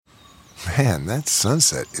Man, that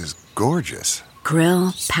sunset is gorgeous.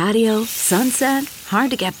 Grill, patio, sunset.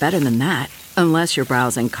 Hard to get better than that. Unless you're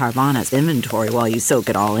browsing Carvana's inventory while you soak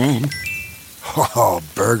it all in. Oh,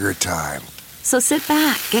 burger time. So sit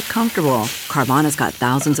back, get comfortable. Carvana's got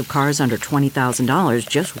thousands of cars under $20,000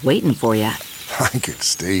 just waiting for you. I could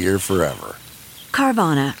stay here forever.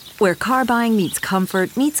 Carvana, where car buying meets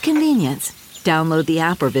comfort meets convenience. Download the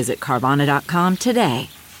app or visit Carvana.com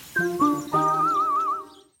today.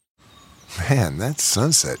 Man, that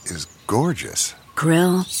sunset is gorgeous.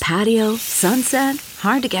 Grill, patio, sunset.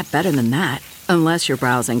 Hard to get better than that. Unless you're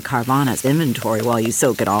browsing Carvana's inventory while you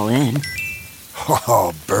soak it all in.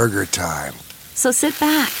 Oh, burger time. So sit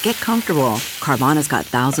back, get comfortable. Carvana's got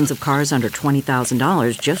thousands of cars under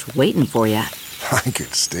 $20,000 just waiting for you. I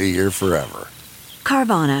could stay here forever.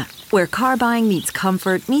 Carvana, where car buying meets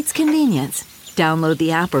comfort meets convenience. Download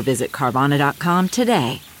the app or visit Carvana.com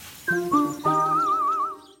today.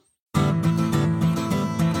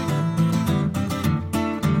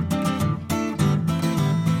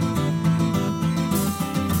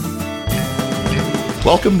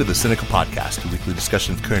 Welcome to the Sinica Podcast, a weekly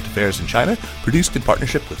discussion of current affairs in China, produced in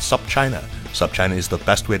partnership with SupChina. SupChina is the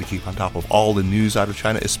best way to keep on top of all the news out of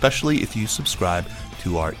China, especially if you subscribe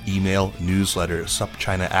to our email newsletter,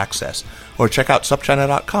 SupChina Access, or check out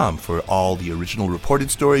supchina.com for all the original reported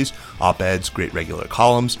stories, op-eds, great regular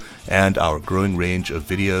columns, and our growing range of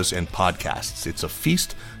videos and podcasts. It's a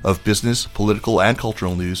feast of business, political, and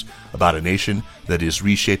cultural news about a nation that is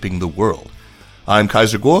reshaping the world. I'm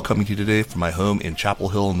Kaiser Kuo, coming to you today from my home in Chapel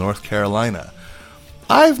Hill, North Carolina.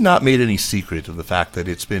 I've not made any secret of the fact that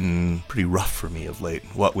it's been pretty rough for me of late,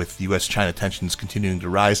 what with U.S.-China tensions continuing to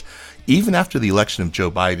rise, even after the election of Joe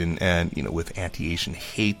Biden and, with anti-Asian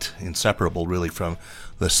hate, inseparable really from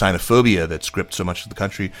the xenophobia that's gripped so much of the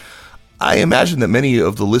country. I imagine that many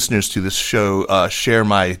of the listeners to this show share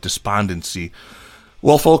my despondency.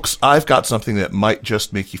 Well, folks, I've got something that might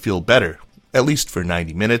just make you feel better, at least for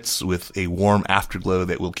 90 minutes, with a warm afterglow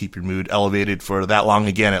that will keep your mood elevated for that long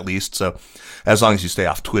again, at least. So as long as you stay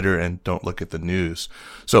off Twitter and don't look at the news.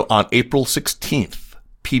 So on April 16th,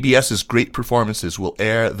 PBS's Great Performances will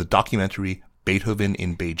air the documentary Beethoven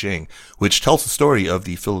in Beijing, which tells the story of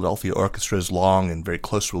the Philadelphia Orchestra's long and very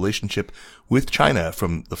close relationship with China,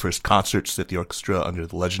 from the first concerts that the orchestra under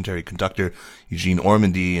the legendary conductor Eugene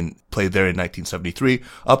Ormandy and played there in 1973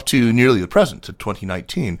 up to nearly the present, to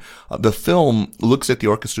 2019. The film looks at the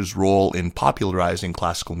orchestra's role in popularizing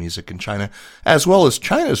classical music in China, as well as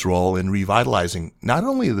China's role in revitalizing not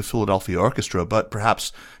only the Philadelphia Orchestra, but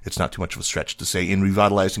perhaps it's not too much of a stretch to say in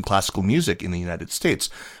revitalizing classical music in the United States.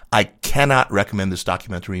 I cannot recommend this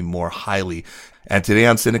documentary more highly. And today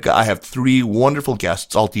on Sinica, I have three wonderful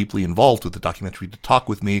guests, all deeply involved with the documentary, to talk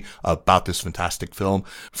with me about this fantastic film.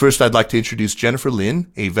 First, I'd like to introduce Jennifer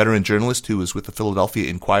Lin, a veteran journalist who was with the Philadelphia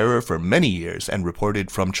Inquirer for many years and reported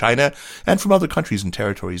from China and from other countries and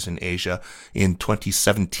territories in Asia. In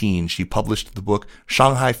 2017, she published the book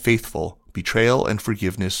Shanghai Faithful: Betrayal and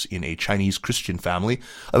Forgiveness in a Chinese Christian Family,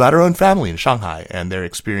 about her own family in Shanghai and their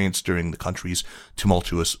experience during the country's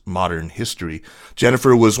tumultuous modern history.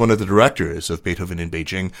 Jennifer was one of the directors of Beethoven in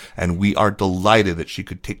Beijing, and we are delighted that she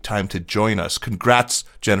could take time to join us. Congrats,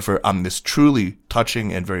 Jennifer, on this truly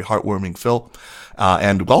touching and very heartwarming film,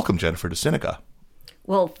 and welcome, Jennifer, to Sinica.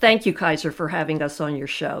 Well, thank you, Kaiser, for having us on your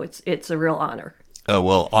show. It's a real honor.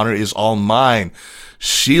 Well, honor is all mine.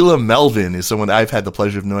 Sheila Melvin is someone I've had the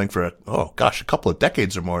pleasure of knowing for, a couple of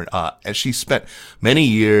decades or more. And she spent many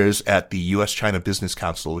years at the U.S.-China Business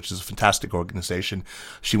Council, which is a fantastic organization.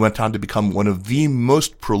 She went on to become one of the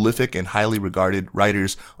most prolific and highly regarded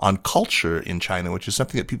writers on culture in China, which is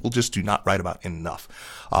something that people just do not write about enough.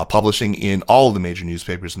 Publishing in all of the major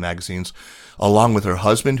newspapers and magazines. Along with her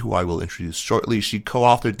husband, who I will introduce shortly, she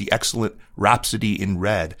co-authored the excellent Rhapsody in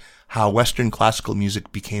Red: How Western Classical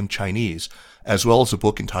Music Became Chinese, as well as a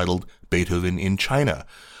book entitled Beethoven in China.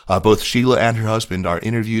 Both Sheila and her husband are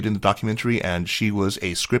interviewed in the documentary, and she was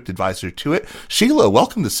a script advisor to it. Sheila,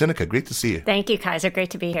 welcome to Sinica. Great to see you. Thank you, Kaiser.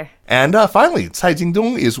 Great to be here. And finally, Cai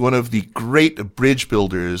Jingdong is one of the great bridge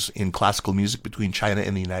builders in classical music between China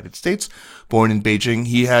and the United States. Born in Beijing,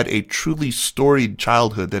 he had a truly storied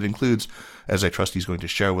childhood that includes, as I trust he's going to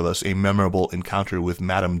share with us, a memorable encounter with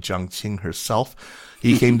Madame Jiang Qing herself.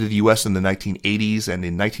 He came to the U.S. in the 1980s, and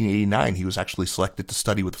in 1989, he was actually selected to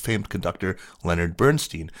study with the famed conductor Leonard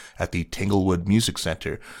Bernstein at the Tanglewood Music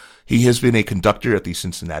Center. He has been a conductor at the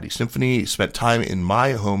Cincinnati Symphony. He spent time in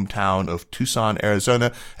my hometown of Tucson,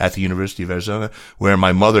 Arizona, at the University of Arizona, where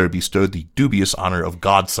my mother bestowed the dubious honor of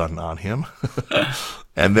godson on him.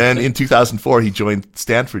 And then in 2004, he joined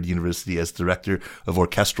Stanford University as director of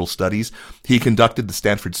orchestral studies. He conducted the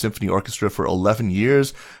Stanford Symphony Orchestra for 11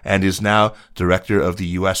 years and is now director of the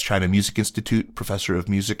U.S.-China Music Institute, professor of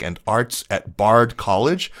music and arts at Bard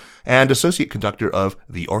College, and associate conductor of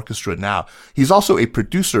the orchestra now. He's also a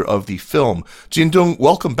producer of the film. Jindong,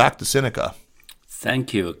 welcome back to Sinica.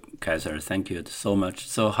 Thank you, Kaiser. Thank you so much.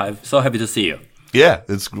 So happy to see you. Yeah,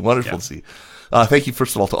 it's wonderful to see. Thank you,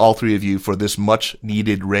 first of all, to all three of you for this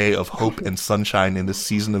much-needed ray of hope and sunshine in this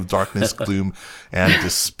season of darkness, gloom, and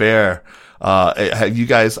despair. Have you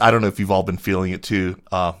guys, I don't know if you've all been feeling it too,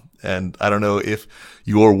 and I don't know if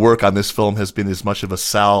your work on this film has been as much of a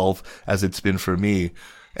salve as it's been for me.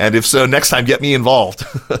 And if so, next time, get me involved.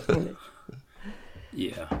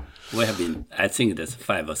 Yeah. We have been, I think that's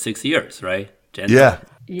 5 or 6 years, right, Jen?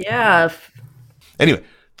 Yeah. Anyway,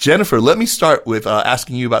 Jennifer, let me start with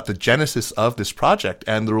asking you about the genesis of this project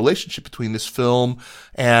and the relationship between this film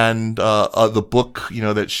and the book,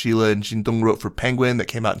 that Sheila and Jindong wrote for Penguin that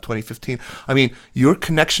came out in 2015. I mean, your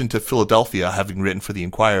connection to Philadelphia, having written for The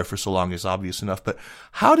Inquirer for so long, is obvious enough. But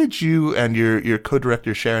how did you and your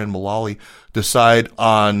co-director Sharon Mullally decide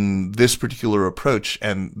on this particular approach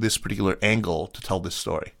and this particular angle to tell this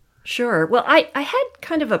story? Sure. Well, I had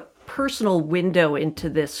kind of a personal window into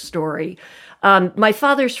this story. My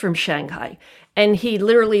father's from Shanghai, and he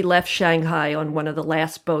literally left Shanghai on one of the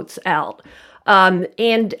last boats out.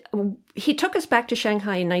 And he took us back to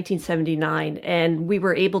Shanghai in 1979, and we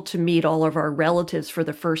were able to meet all of our relatives for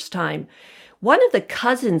the first time. One of the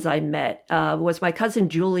cousins I met was my cousin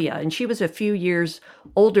Julia, and she was a few years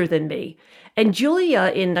older than me. And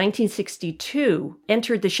Julia, in 1962,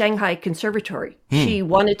 entered the Shanghai Conservatory. She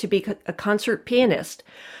wanted to be a concert pianist.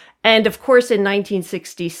 And of course, in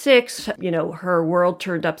 1966, her world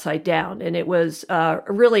turned upside down, and it was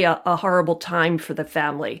really a horrible time for the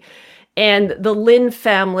family. And the Lin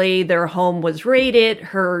family, their home was raided.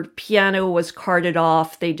 Her piano was carted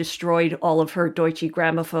off. They destroyed all of her Deutsche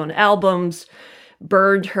Grammophon albums,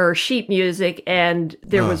 burned her sheet music. And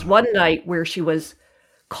there was one night where she was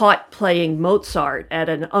caught playing Mozart at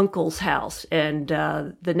an uncle's house. And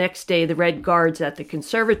the next day, the Red Guards at the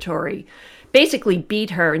conservatory basically beat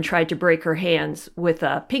her and tried to break her hands with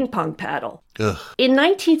a ping pong paddle. Ugh. In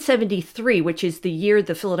 1973, which is the year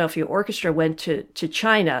the Philadelphia Orchestra went to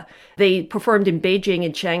China, they performed in Beijing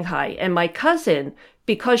and Shanghai. And my cousin,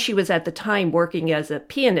 because she was at the time working as a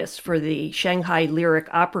pianist for the Shanghai Lyric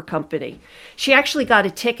Opera Company, she actually got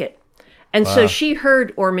a ticket. And so she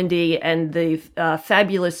heard Ormandy and the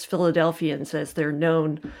fabulous Philadelphians, as they're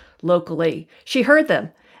known locally. She heard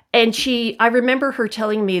them. And I remember her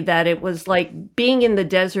telling me that it was like being in the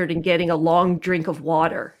desert and getting a long drink of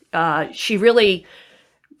water. She really,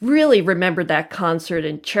 really remembered that concert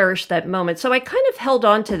and cherished that moment. So I kind of held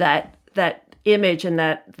on to that image and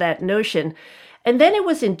that notion. And then it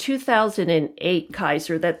was in 2008,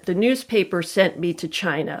 Kaiser, that the newspaper sent me to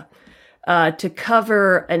China to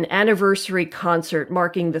cover an anniversary concert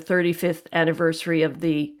marking the 35th anniversary of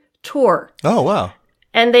the tour. Oh, wow.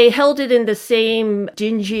 And they held it in the same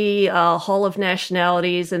dingy Hall of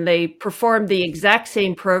Nationalities, and they performed the exact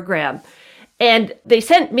same program. And they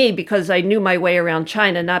sent me because I knew my way around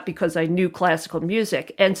China, not because I knew classical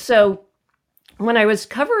music. And so when I was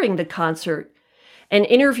covering the concert and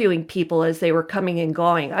interviewing people as they were coming and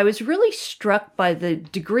going, I was really struck by the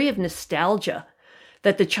degree of nostalgia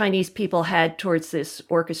that the Chinese people had towards this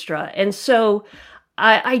orchestra. And so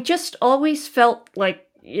I just always felt like,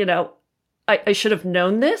 I should have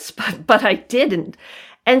known this, but I didn't.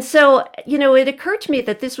 And so, it occurred to me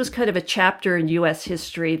that this was kind of a chapter in U.S.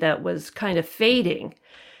 history that was kind of fading.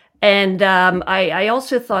 And I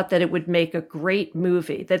also thought that it would make a great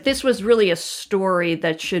movie, that this was really a story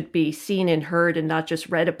that should be seen and heard and not just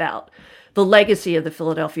read about, the legacy of the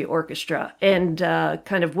Philadelphia Orchestra and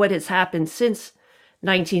kind of what has happened since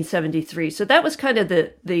 1973. So that was kind of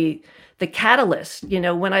the catalyst.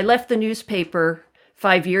 When I left the newspaper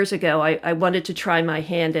 5 years ago, I wanted to try my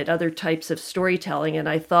hand at other types of storytelling, and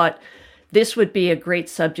I thought this would be a great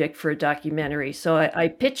subject for a documentary. So I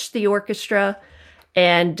pitched the orchestra,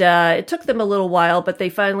 and it took them a little while, but they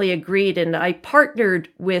finally agreed, and I partnered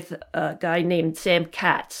with a guy named Sam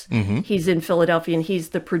Katz. Mm-hmm. He's in Philadelphia, and he's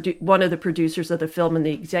one of the producers of the film and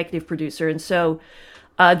the executive producer. And so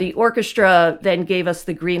the orchestra then gave us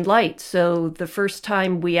the green light. So the first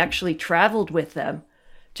time we actually traveled with them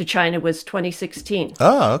to China was 2016.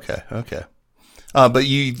 Oh, okay. But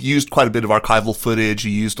you used quite a bit of archival footage.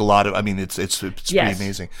 You used a lot of, I mean, it's Yes. pretty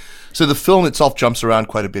amazing. So the film itself jumps around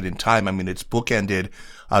quite a bit in time. I mean, it's bookended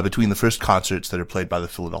between the first concerts that are played by the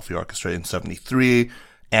Philadelphia Orchestra in 73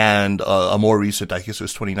 and a more recent, I guess it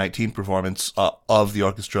was 2019 performance of the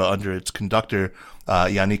orchestra under its conductor,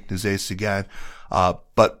 Yannick Nézet-Séguin.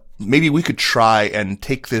 But maybe we could try and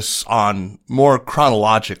take this on more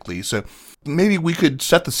chronologically. So maybe we could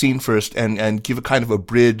set the scene first and give a kind of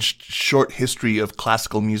abridged short history of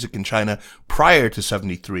classical music in China prior to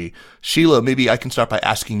 73. Sheila, maybe I can start by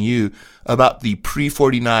asking you about the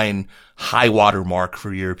pre-49 high water mark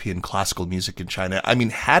for European classical music in China. I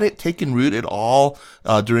mean, had it taken root at all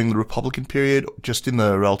during the Republican period, just in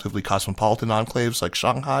the relatively cosmopolitan enclaves like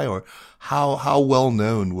Shanghai, or how well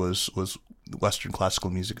known was Western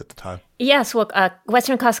classical music at the time? Yes, well,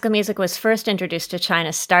 Western classical music was first introduced to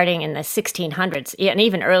China starting in the 1600s, and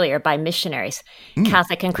even earlier by missionaries,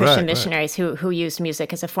 Catholic and Christian missionaries who used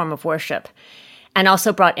music as a form of worship, and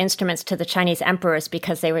also brought instruments to the Chinese emperors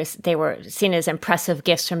because they were seen as impressive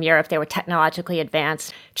gifts from Europe. They were technologically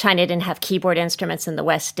advanced. China didn't have keyboard instruments, and the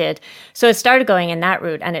West did. So it started going in that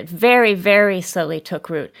route, and it very, very slowly took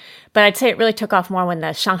root. But I'd say it really took off more when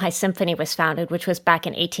the Shanghai Symphony was founded, which was back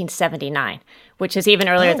in 1879, which is even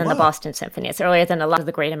earlier than the Boston Symphony. It's earlier than a lot of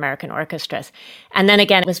the great American orchestras. And then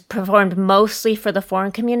again, it was performed mostly for the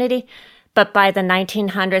foreign community. But by the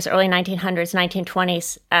 1900s, early 1900s,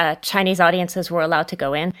 1920s, Chinese audiences were allowed to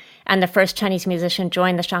go in. And the first Chinese musician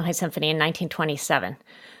joined the Shanghai Symphony in 1927.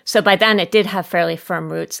 So by then, it did have fairly firm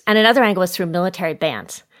roots. And another angle was through military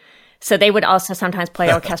bands. So they would also sometimes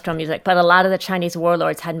play orchestral music. But a lot of the Chinese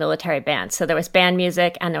warlords had military bands. So there was band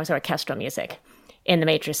music and there was orchestral music in the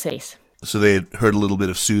major cities. So they had heard a little bit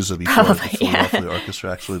of Sousa before the Philadelphia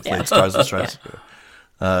Orchestra actually played Stars and Stripes.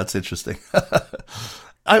 That's interesting.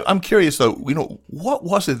 I'm curious, though, what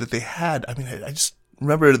was it that they had? I mean, I just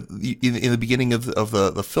remember in the beginning of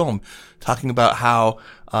the film talking about how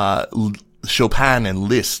Chopin and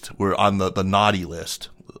Liszt were on the naughty list,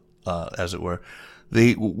 as it were.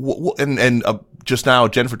 Just now,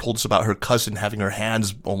 Jennifer told us about her cousin having her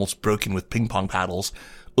hands almost broken with ping pong paddles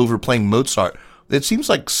over playing Mozart. It seems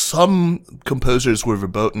like some composers were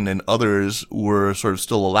verboten and others were sort of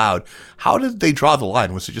still allowed. How did they draw the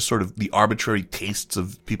line? Was it just sort of the arbitrary tastes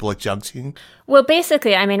of people like Jiang Qing? Well,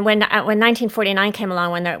 basically, I mean, when 1949 came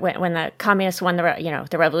along, when the communists won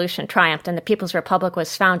the revolution, triumphed, and the People's Republic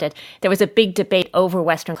was founded, there was a big debate over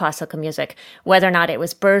Western classical music, whether or not it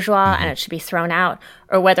was bourgeois and it should be thrown out,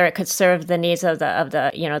 or whether it could serve the needs of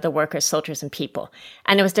the workers, soldiers, and people.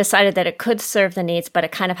 And it was decided that it could serve the needs, but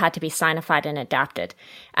it kind of had to be sinified and adapted.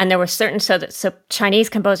 And there were so Chinese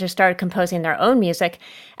composers started composing their own music,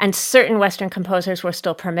 and certain Western composers were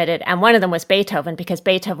still permitted. And one of them was Beethoven, because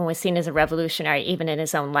Beethoven was seen as a revolutionary even in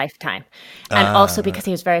his own lifetime. And also because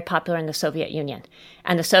he was very popular in the Soviet Union.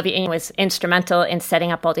 And the Soviet Union was instrumental in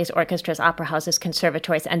setting up all these orchestras, opera houses,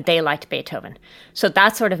 conservatories, and they liked Beethoven. So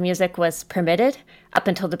that sort of music was permitted up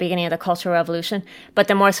until the beginning of the Cultural Revolution. But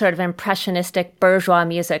the more sort of impressionistic bourgeois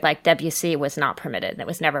music like Debussy was not permitted. It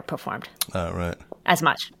was never performed as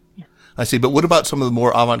much. I see. But what about some of the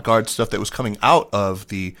more avant-garde stuff that was coming out of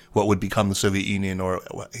what would become the Soviet Union, or,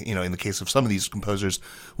 in the case of some of these composers,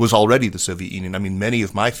 was already the Soviet Union? I mean, many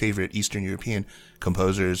of my favorite Eastern European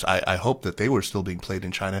composers, I hope that they were still being played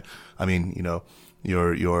in China. I mean,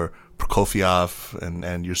 your Prokofiev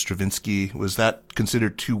and your Stravinsky, was that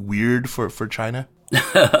considered too weird for China?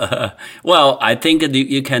 Well, I think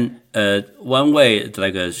you can, one way,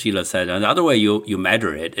 like Sheila said, another way you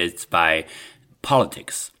measure it is by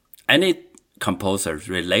politics. Any composers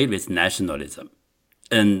relate with nationalism,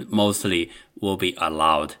 and mostly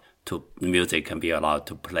music can be allowed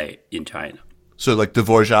to play in China. So like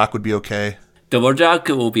Dvorak would be okay? Dvorak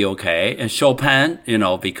will be okay. And Chopin,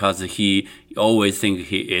 because he always think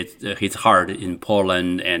his heart in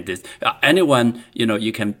Poland, and this, anyone,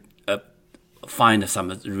 you can find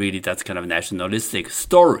some really that's kind of nationalistic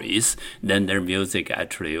stories, then their music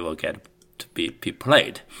actually will get to be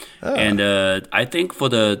played. And I think for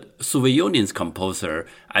the Soviet Union's composer,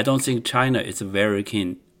 I don't think China is very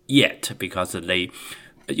keen yet, because they,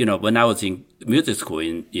 when I was in music school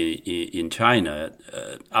in China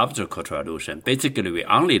after Cultural Revolution, basically we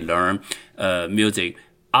only learn music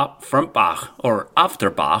up from Bach or after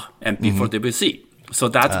Bach and before Debussy. So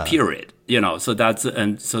that's period. So that's,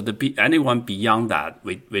 and so anyone beyond that,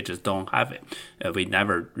 we just don't have it. We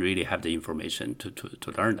never really have the information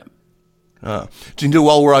to learn them. Jingdo,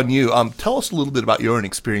 while we're on you, tell us a little bit about your own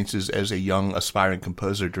experiences as a young aspiring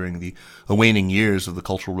composer during the waning years of the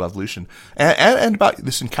Cultural Revolution, and about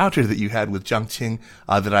this encounter that you had with Jiang Qing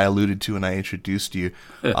that I alluded to when I introduced you.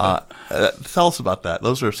 Tell us about that.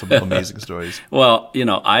 Those are some amazing stories. Well,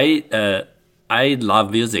 I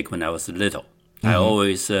love music when I was little. I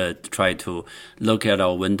always try to look at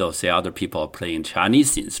our window, see other people playing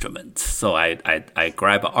Chinese instruments. So I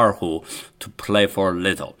grab erhu to play for a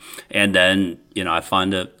little. And then, I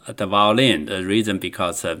found the violin. The reason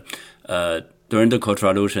because during the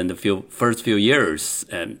Cultural Revolution, the first few years,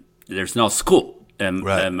 there's no school. And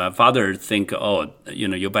my father think,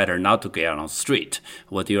 you better not to get on the street.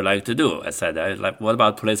 What do you like to do? I said, what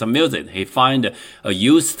about play some music? He find a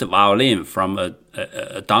used violin from a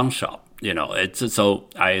down shop. So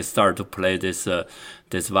I started to play this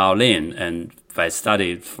violin, and I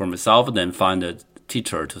studied for myself, then find a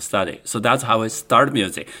teacher to study. So that's how I start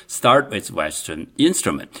music. Start with Western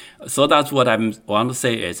instrument. So that's what I want to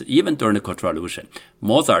say is, even during the Cultural Revolution,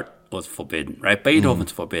 Mozart was forbidden, right?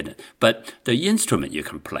 Beethoven's forbidden, but the instrument you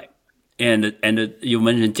can play. And you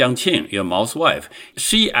mentioned Jiang Qing, your mom's wife.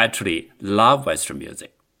 She actually loved Western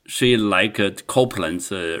music. She liked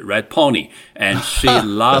Copland's Red Pony, and she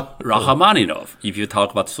loved Rachmaninoff, if you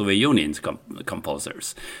talk about Soviet Union's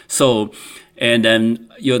composers. So, and then,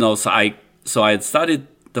 so I studied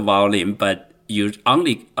the violin, but you're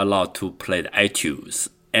only allowed to play the etudes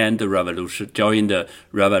and the revolution, join the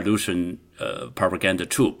revolution propaganda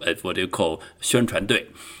troop, what you call 宣传队.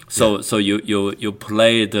 So you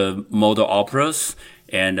play the model operas,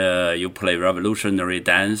 and you play revolutionary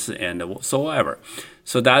dance and whatsoever.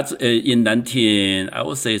 So that's in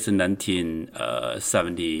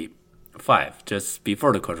 1975, just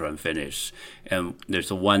before the Cultural finish. And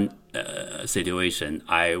there's one situation,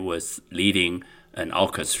 I was leading an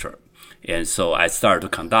orchestra. And so I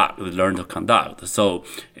started to learn to conduct. So,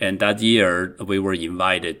 and that year we were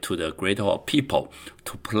invited to the Great Hall of People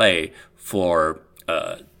to play for,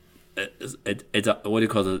 it's a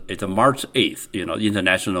March 8th,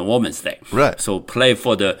 International Women's Day. Right. So play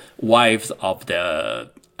for the wives of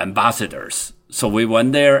the ambassadors. So we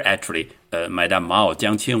went there, actually, Madame Mao,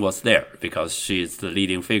 Jiang Qing was there because she is the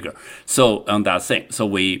leading figure. So on that thing, so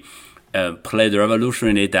we played the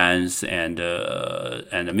revolutionary dance and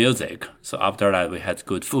the music. So after that, we had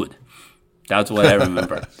good food. That's what I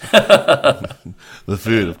remember. The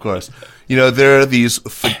food, of course. There are these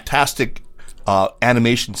fantastic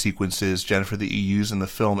animation sequences, Jennifer, that you use in the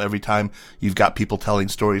film every time you've got people telling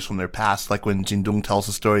stories from their past, like when Jindong tells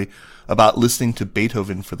a story about listening to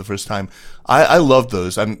Beethoven for the first time. I love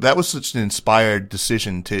those. That was such an inspired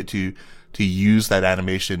decision to use that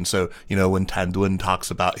animation. So, when Tan Dun talks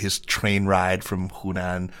about his train ride from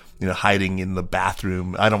Hunan, hiding in the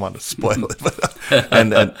bathroom. I don't want to spoil it, but,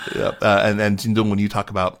 and Jindong, when you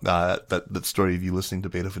talk about that story of you listening to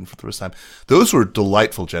Beethoven for the first time, those were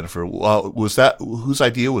delightful, Jennifer. Whose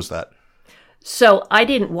idea was that? So I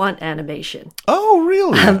didn't want animation. Oh,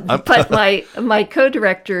 really? But my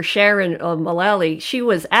co-director, Sharon Mullally, she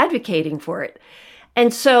was advocating for it.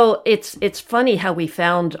 And so it's funny how we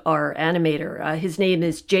found our animator. His name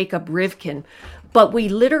is Jacob Rivkin. But we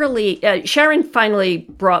literally, Sharon finally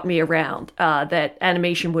brought me around that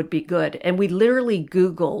animation would be good. And we literally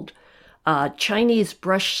Googled Chinese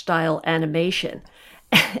brush style animation.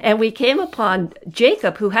 And we came upon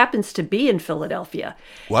Jacob, who happens to be in Philadelphia.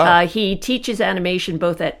 Wow. He teaches animation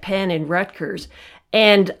both at Penn and Rutgers.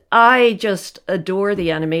 And I just adore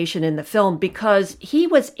the animation in the film because he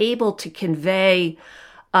was able to convey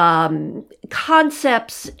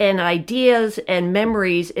concepts and ideas and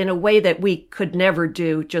memories in a way that we could never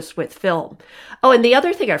do just with film. Oh, and the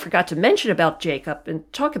other thing I forgot to mention about Jacob and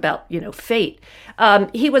talk about, fate.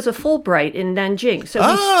 He was a Fulbright in Nanjing. So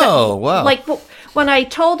wow. Like when I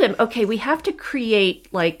told him, okay, we have to create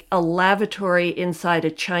like a lavatory inside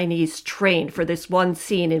a Chinese train for this one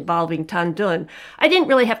scene involving Tan Dun, I didn't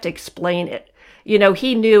really have to explain it.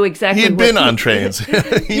 He knew exactly. He'd been on trains.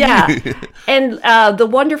 Yeah. And the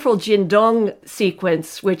wonderful Jindong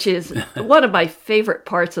sequence, which is one of my favorite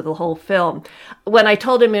parts of the whole film. When I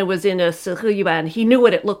told him it was in a Sihuyuan, he knew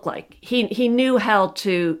what it looked like. He knew how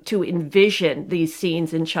to envision these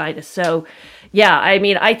scenes in China. So, yeah,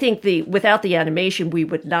 I think without the animation, we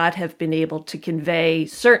would not have been able to convey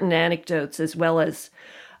certain anecdotes as well as,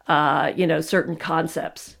 certain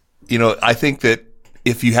concepts. I think that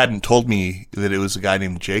if you hadn't told me that it was a guy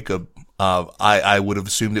named Jacob, I would have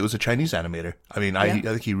assumed it was a Chinese animator. I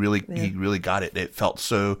think he really got it. It felt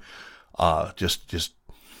so just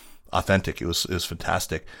authentic. It was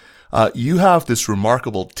fantastic. You have this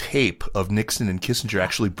remarkable tape of Nixon and Kissinger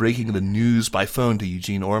actually breaking the news by phone to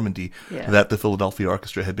Eugene Ormandy that the Philadelphia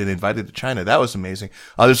Orchestra had been invited to China. That was amazing.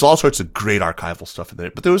 There's all sorts of great archival stuff in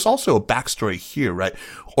there. But there was also a backstory here, right?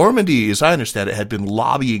 Ormandy, as I understand it, had been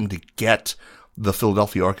lobbying to get the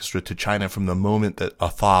Philadelphia Orchestra to China from the moment that a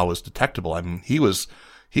thaw was detectable. I mean, he was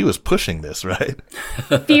pushing this, right?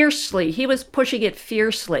 Fiercely. He was pushing it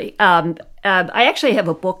fiercely. I actually have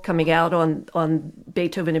a book coming out on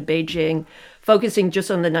Beethoven in Beijing, focusing just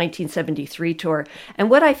on the 1973 tour. And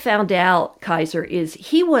what I found out, Kaiser, is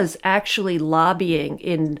he was actually lobbying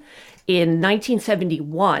in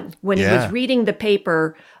 1971 when he was reading the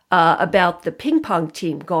paper about the ping pong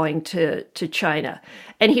team going to China.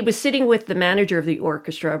 And he was sitting with the manager of the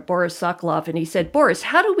orchestra, Boris Sokolov, and he said, "Boris,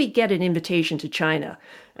 how do we get an invitation to China?"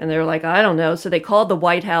 And they're like, "I don't know." So they called the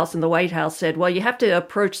White House, and the White House said, "Well, you have to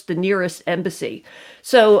approach the nearest embassy."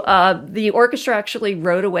 So the orchestra actually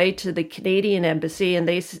wrote away to the Canadian embassy, and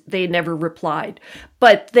they never replied.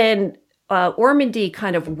 But then Ormandy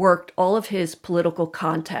kind of worked all of his political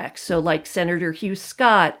contacts. So like Senator Hugh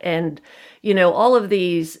Scott and, all of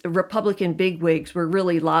these Republican bigwigs were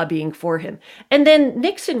really lobbying for him. And then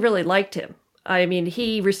Nixon really liked him. I mean,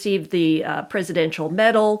 he received the Presidential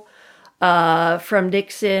Medal from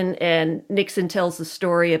Nixon, and Nixon tells the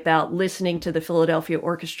story about listening to the Philadelphia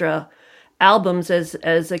Orchestra albums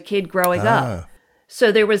as a kid growing up.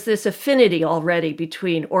 So there was this affinity already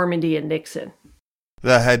between Ormandy and Nixon.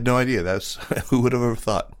 I had no idea. That's who would have ever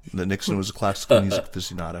thought that Nixon was a classical music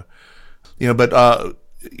aficionado. But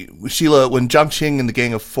Sheila, when Jiang Qing and the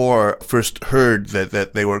Gang of Four first heard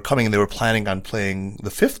that they were coming and they were planning on playing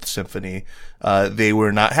the Fifth Symphony, they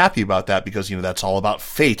were not happy about that because, that's all about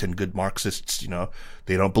fate, and good Marxists,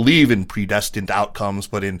 they don't believe in predestined outcomes,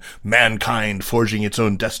 but in mankind forging its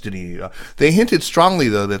own destiny. They hinted strongly,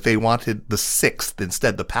 though, that they wanted the Sixth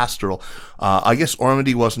instead, the Pastoral. I guess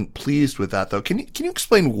Ormandy wasn't pleased with that, though. Can you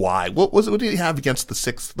explain why? What did he have against the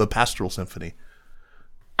Sixth, the Pastoral Symphony?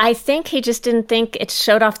 I think he just didn't think it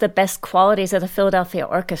showed off the best qualities of the Philadelphia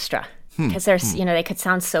Orchestra. Because there's, they could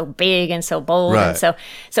sound so big and so bold. Right. And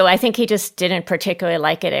so I think he just didn't particularly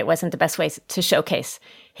like it. It wasn't the best way to showcase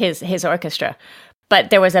his orchestra. But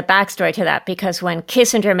there was a backstory to that, because when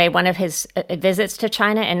Kissinger made one of his visits to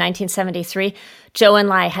China in 1973, Zhou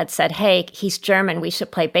Enlai had said, "Hey, he's German, we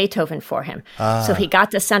should play Beethoven for him." So he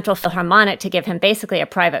got the Central Philharmonic to give him basically a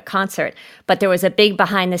private concert. But there was a big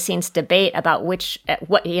behind-the-scenes debate about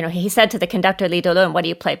he said to the conductor, Li Dolun, "What do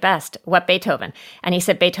you play best? What Beethoven?" And he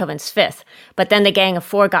said Beethoven's Fifth. But then the Gang of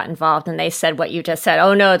Four got involved, and they said what you just said.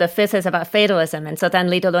 "Oh no, the Fifth is about fatalism." And so then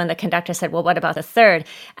Li Dolun, the conductor, said, "Well, what about the Third?"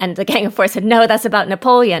 And the Gang of Four said, "No, that's about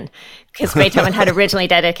Napoleon," because Beethoven had originally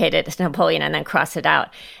dedicated it to Napoleon and then crossed it out.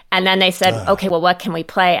 And then they said, "Okay, well, what can we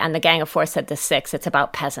play?" And the Gang of Four said the Sixth. It's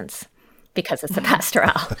about peasants, because it's a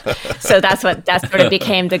pastoral. So that sort of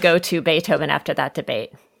became the go-to Beethoven after that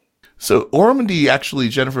debate. So Ormandy actually,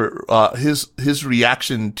 Jennifer, his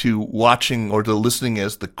reaction to watching or to listening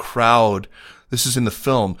as the crowd, this is in the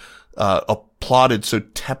film, applauded so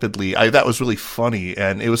tepidly. That was really funny,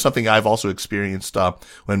 and it was something I've also experienced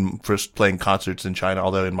when first playing concerts in China.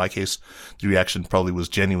 Although in my case, the reaction probably was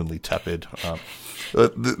genuinely tepid.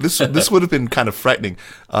 This would have been kind of frightening.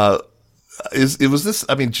 Was this?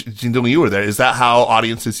 I mean, Jindong, you were there. Is that how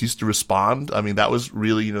audiences used to respond? I mean, that was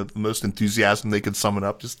really the most enthusiasm they could summon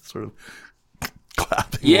up, just sort of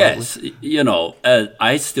clapping. Yes,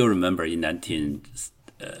 I still remember in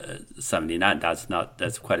 1979.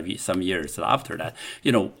 That's quite some years after that.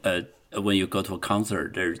 When you go to a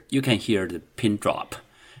concert, you can hear the pin drop.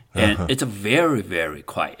 And it's very, very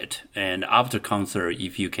quiet. And after concert,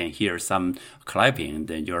 if you can hear some clapping,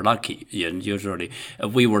 then you're lucky. And usually,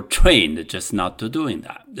 we were trained just not to doing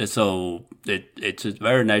that. So it's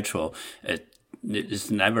very natural.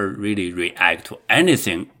 It's never really react to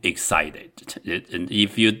anything excited. And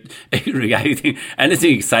if you reacting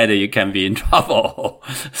anything excited, you can be in trouble.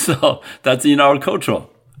 So that's in our culture.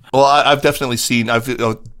 Well, I've definitely I've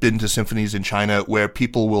been to symphonies in China where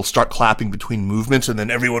people will start clapping between movements, and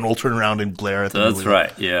then everyone will turn around and glare at them. That's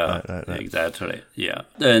right. Yeah, right. Exactly. Yeah.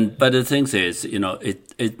 But the thing is,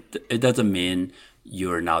 it doesn't mean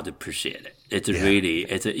you're not appreciated. It's really,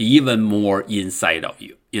 it's even more inside of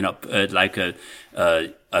you. Like I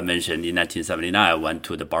mentioned in 1979, I went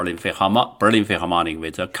to the Berlin Philharmonic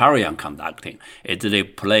with a Karajan conducting. They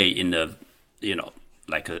play in the,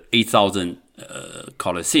 like 8,000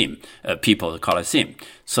 Colosseum, people Colosseum.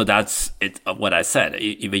 So that's it. What I said.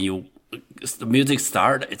 Even the music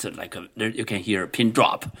start, it's like you can hear a pin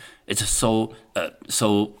drop. It's so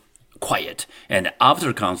quiet. And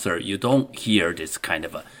after concert, you don't hear this kind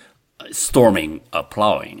of storming,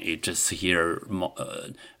 plowing. You just hear,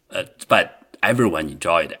 but everyone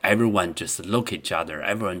enjoyed it. Everyone just look at each other.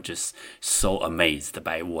 Everyone just so amazed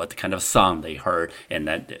by what kind of sound they heard, and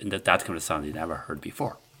that kind of sound they never heard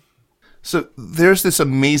before. So there's this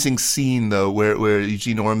amazing scene, though, where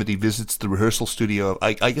Eugene Ormandy visits the rehearsal studio.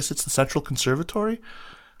 I guess it's the Central Conservatory.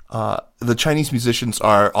 The Chinese musicians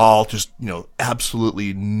are all just,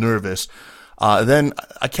 absolutely nervous. Then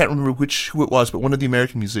I can't remember who it was, but one of the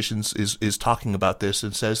American musicians is talking about this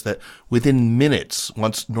and says that within minutes,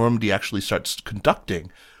 once Normandy actually starts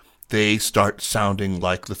conducting, they start sounding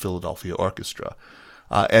like the Philadelphia Orchestra.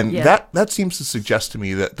 And that seems to suggest to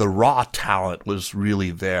me that the raw talent was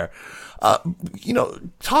really there.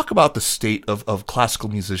 Talk about the state of classical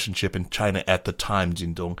musicianship in China at the time,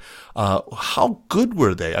 Jindong. How good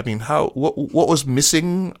were they? I mean, what was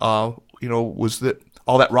missing? Was that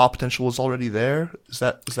all that raw potential was already there? Is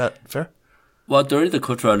that fair? Well, during the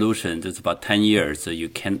Cultural Revolution, it's about 10 years. So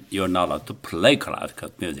you're not allowed to play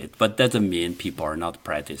classical music, but doesn't mean people are not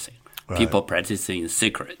practicing. Right. People practicing in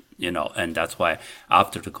secret, and that's why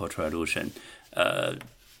after the Cultural Revolution,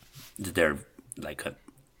 there like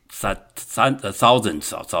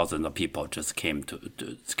thousands of people just came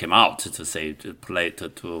out to say to play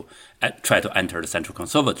to try to enter the Central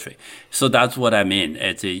Conservatory. So that's what I mean.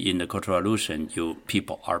 It's in the Cultural Revolution,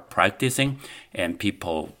 people are practicing, and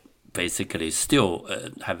people basically still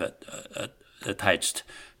have attached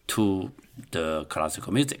to the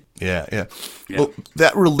classical music. Yeah. Well,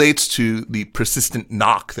 that relates to the persistent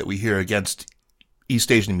knock that we hear against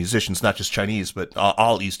East Asian musicians, not just Chinese, but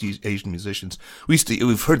all East Asian musicians.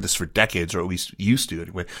 We've heard this for decades, or at least used to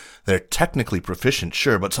anyway. They're technically proficient,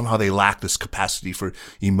 sure, but somehow they lack this capacity for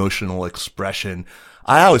emotional expression.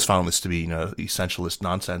 I always found this to be, essentialist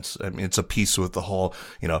nonsense. I mean, it's a piece with the whole,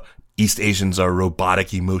 East Asians are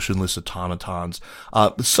robotic, emotionless automatons.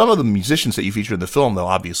 Some of the musicians that you feature in the film, though,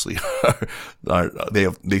 obviously,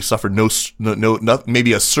 they suffer no,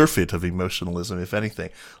 maybe a surfeit of emotionalism, if anything.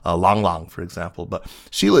 Lang, for example. But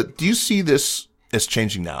Sheila, do you see this as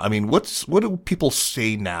changing now? I mean, what do people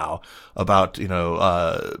say now about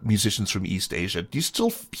musicians from East Asia? Do you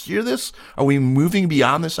still hear this? Are we moving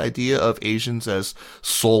beyond this idea of Asians as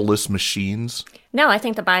soulless machines? No, I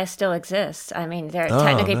think the bias still exists. I mean, they're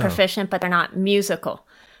technically proficient, but they're not musical,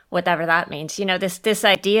 whatever that means. This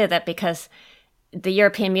idea that because the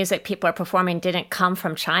European music people are performing didn't come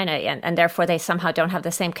from China and therefore they somehow don't have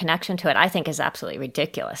the same connection to it, I think is absolutely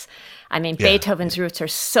ridiculous. I mean, Beethoven's roots are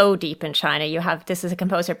so deep in China. This is a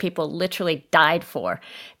composer people literally died for.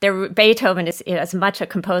 Beethoven is as much a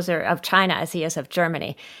composer of China as he is of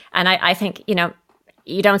Germany. And I think,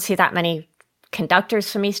 you don't see that many conductors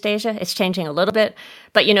from East Asia. It's changing a little bit.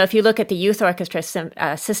 But, if you look at the youth orchestra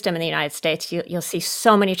system in the United States, you'll see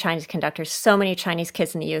so many Chinese conductors, so many Chinese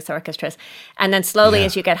kids in the youth orchestras. And then slowly,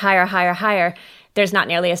 as you get higher, there's not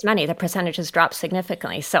nearly as many. The percentages drop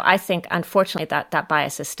significantly. So I think, unfortunately, that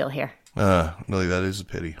bias is still here. Really, that is a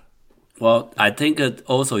pity. Well, I think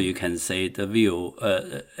also you can say the view,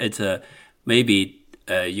 maybe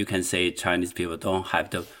you can say Chinese people don't have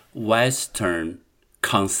the Western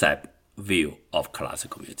concept view of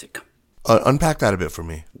classical music. Unpack that a bit for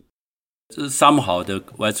me. Somehow the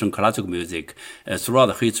Western classical music throughout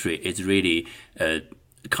the history is really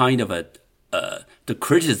kind of the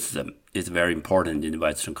criticism is very important in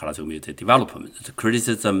Western classical music development. The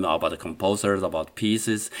criticism about the composers, about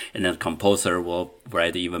pieces, and then the composer will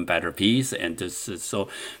write even better piece. And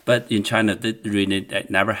but in China, they really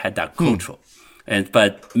never had that culture.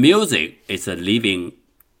 But music is a living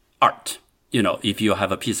art. If you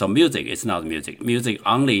have a piece of music, it's not music. Music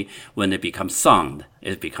only when it becomes sound,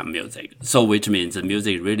 it becomes music. So which means the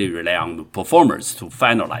music really rely on performers to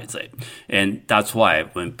finalize it. And that's why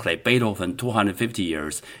when play Beethoven 250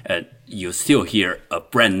 years, you still hear a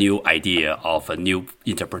brand new idea of a new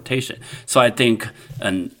interpretation. So I think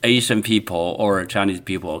an Asian people or Chinese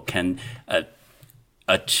people can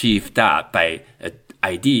achieve that by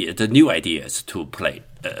the new ideas to play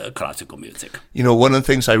classical music. One of the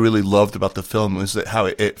things I really loved about the film is that how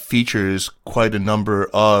it features quite a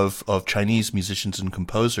number of Chinese musicians and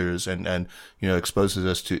composers and exposes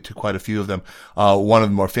us to quite a few of them. One of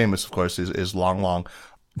the more famous, of course, is Lang.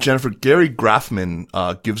 Jennifer, Gary Graffman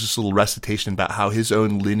gives us a little recitation about how his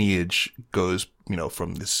own lineage goes,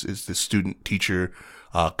 from this student teacher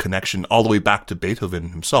connection all the way back to Beethoven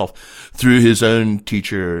himself, through his own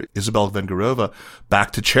teacher, Isabel Vengerova,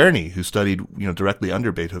 back to Czerny, who studied, directly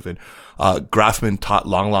under Beethoven. Graffman taught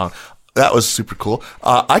Lang. That was super cool.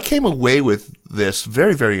 I came away with this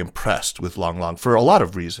very, very impressed with Lang for a lot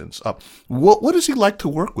of reasons. What does he like to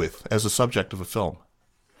work with as a subject of a film?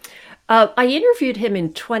 I interviewed him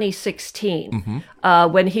in 2016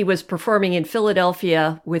 when he was performing in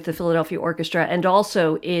Philadelphia with the Philadelphia Orchestra, and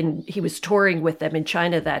also he was touring with them in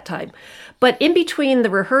China that time. But in between the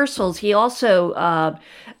rehearsals, he also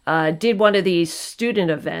did one of these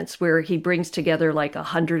student events where he brings together like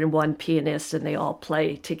 101 pianists and they all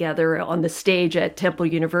play together on the stage at Temple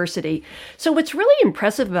University. So what's really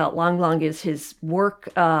impressive about Lang Lang is his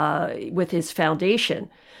work with his foundation.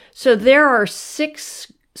 So there are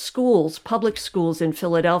 6 schools, public schools in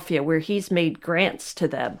Philadelphia, where he's made grants to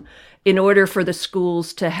them in order for the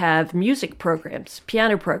schools to have music programs,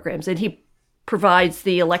 piano programs, and he provides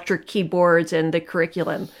the electric keyboards and the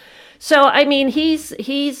curriculum. So, I mean, he's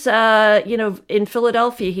in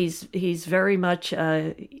Philadelphia, he's very much,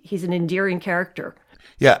 he's an endearing character.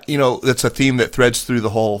 Yeah, that's a theme that threads through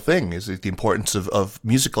the whole thing, is the importance of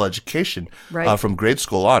musical education from grade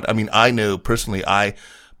school on. I mean, I know personally, I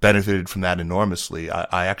benefited from that enormously.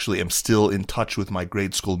 I actually am still in touch with my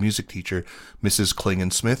grade school music teacher, Mrs.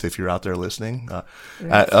 Klingen Smith, if you're out there listening.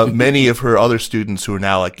 Many of her other students who are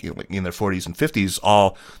now like in their 40s and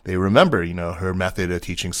 50s, they remember, her method of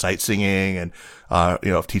teaching sight singing and,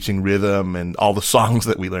 of teaching rhythm and all the songs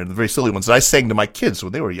that we learned, the very silly ones that I sang to my kids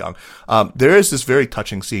when they were young. There is this very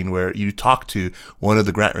touching scene where you talk to one of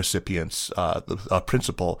the grant recipients, the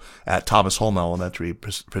principal at Thomas Holm Elementary,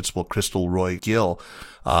 Principal Crystal Roy Gill,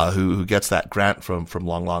 who gets that grant from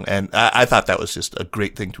Lang Lang. And I thought that was just a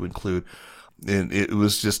great thing to include. And it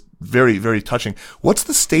was just very, very touching. What's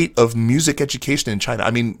the state of music education in China?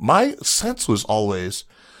 I mean, my sense was always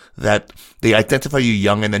that they identify you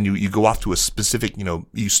young and then you go off to a specific,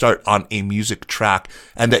 you start on a music track,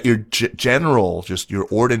 and that your general, just your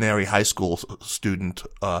ordinary high school student,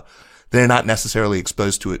 they're not necessarily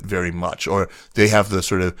exposed to it very much, or they have the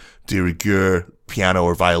sort of de rigueur piano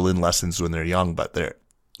or violin lessons when they're young, but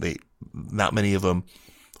they not many of them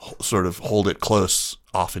sort of hold it close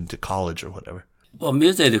off into college or whatever. Well,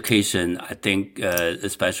 music education, I think,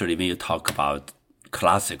 especially when you talk about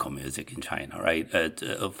classical music in China, right?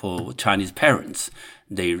 For Chinese parents,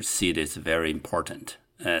 they see this very important.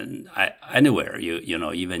 And anywhere,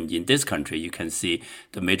 even in this country, you can see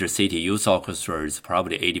the major city youth orchestras,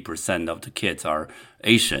 probably 80% of the kids are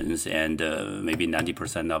Asians, and maybe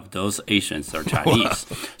 90% of those Asians are Chinese.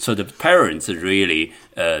 So the parents really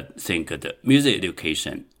think that music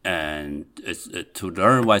education and to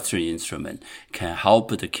learn Western instrument can help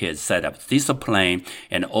the kids set up discipline,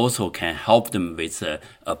 and also can help them with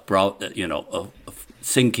a broad,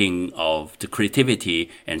 thinking of the creativity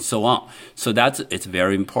and so on. So it's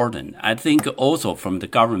very important. I think also from the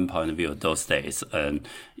government point of view those days,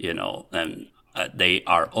 they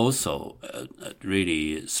are also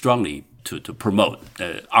really strongly to promote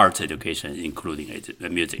arts education, including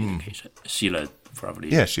music education. Sheila probably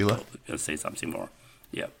can say something more.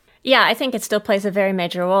 Yeah. Yeah, I think it still plays a very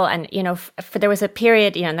major role. And, there was a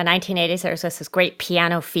period, in the 1980s, there was this great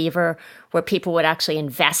piano fever where people would actually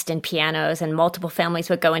invest in pianos, and multiple families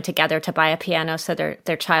would go in together to buy a piano so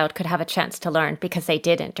their child could have a chance to learn, because they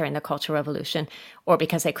didn't during the Cultural Revolution, or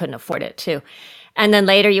because they couldn't afford it too. And then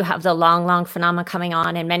later you have the Lang Lang phenomenon coming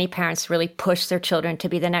on, and many parents really push their children to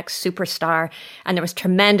be the next superstar. And there was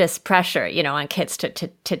tremendous pressure, on kids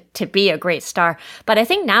to be a great star. But I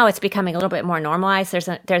think now it's becoming a little bit more normalized. There's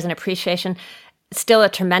an appreciation, still a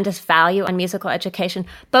tremendous value on musical education,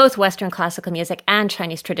 both Western classical music and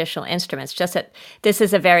Chinese traditional instruments, just that this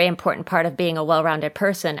is a very important part of being a well-rounded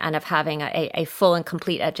person and of having a full and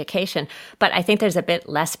complete education. But I think there's a bit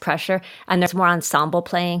less pressure, and there's more ensemble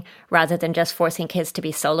playing rather than just forcing kids to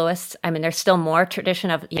be soloists. I mean, there's still more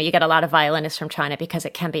tradition of, you get a lot of violinists from China because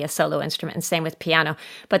it can be a solo instrument, and same with piano.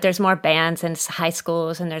 But there's more bands in high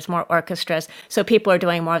schools, and there's more orchestras. So people are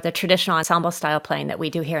doing more of the traditional ensemble style playing that we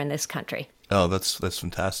do here in this country. Oh, that's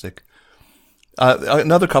fantastic.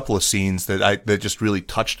 Another couple of scenes that just really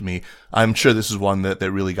touched me. I'm sure this is one that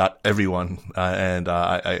really got everyone, and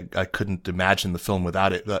I couldn't imagine the film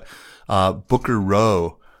without it. But Booker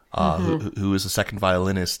Rowe, who is the second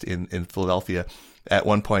violinist in Philadelphia, at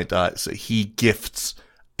one point, so he gifts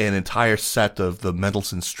an entire set of the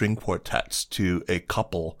Mendelssohn string quartets to a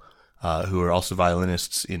couple who are also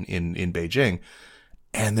violinists in Beijing.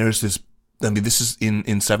 And there's this, this is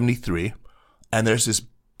in 73. And there's this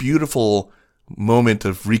beautiful moment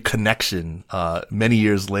of reconnection many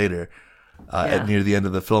years later near the end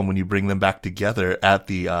of the film, when you bring them back together at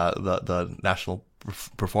the National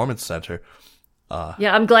Performance Center.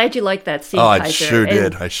 Yeah, I'm glad you liked that scene, Oh, Kaiser.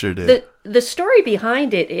 I sure did. The story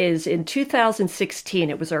behind it is, in 2016,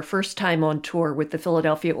 it was our first time on tour with the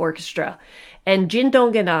Philadelphia Orchestra. And Jin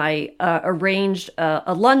Dong and I arranged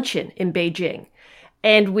a luncheon in Beijing.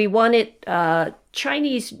 And we wanted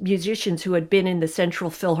Chinese musicians who had been in the Central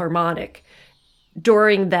Philharmonic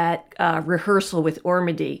during that rehearsal with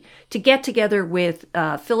Ormandy to get together with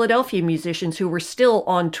Philadelphia musicians who were still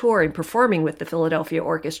on tour and performing with the Philadelphia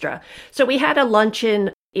Orchestra. So we had a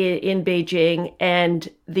luncheon in Beijing, and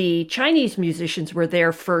the Chinese musicians were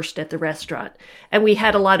there first at the restaurant. And we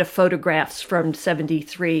had a lot of photographs from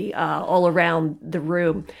 73 all around the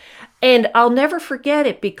room. And I'll never forget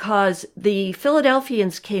it because the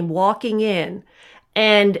Philadelphians came walking in.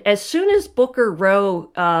 And as soon as Booker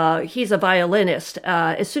Rowe, he's a violinist,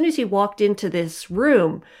 as soon as he walked into this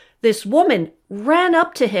room, this woman ran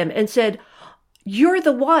up to him and said, "You're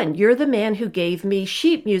the one. You're the man who gave me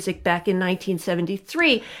sheet music back in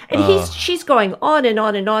 1973. And she's going on and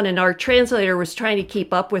on and on. And our translator was trying to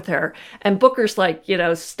keep up with her. And Booker's like,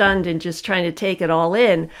 stunned and just trying to take it all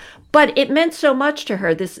in. But it meant so much to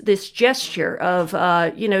her, this gesture of,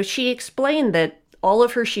 she explained that all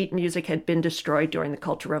of her sheet music had been destroyed during the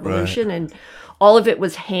Cultural Revolution, right. And all of it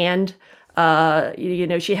was hand.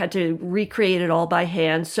 She had to recreate it all by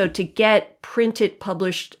hand. So to get printed,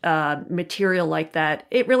 published material like that,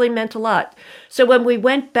 it really meant a lot. So when we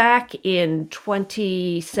went back in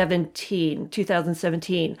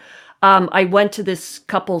 2017, I went to this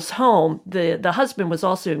couple's home. The husband was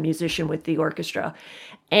also a musician with the orchestra.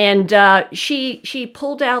 And she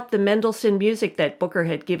pulled out the Mendelssohn music that Booker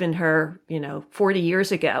had given her, 40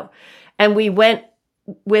 years ago. And we went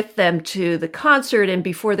with them to the concert. And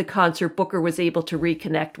before the concert, Booker was able to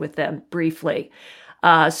reconnect with them briefly.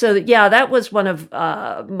 That was one of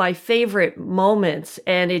my favorite moments.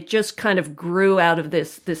 And it just kind of grew out of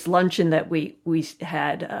this luncheon that we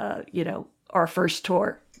had, our first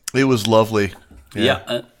tour. It was lovely.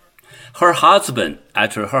 Yeah. Her husband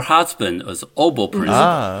was oboe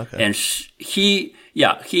principal, okay. And he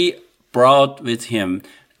brought with him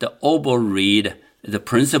the oboe reed, the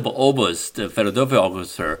principal oboes the Philadelphia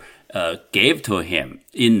Orchestra gave to him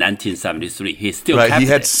in 1973. He still kept it. He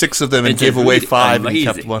had 6 of them and gave away 5. And he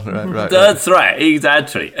kept one. Right. That's right.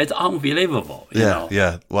 Exactly. It's unbelievable.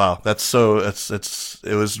 Yeah. Wow. That's so.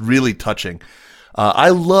 It was really touching. I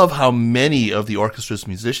love how many of the orchestra's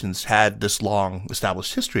musicians had this long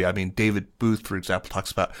established history. I mean, David Booth, for example,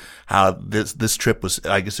 talks about how this trip was,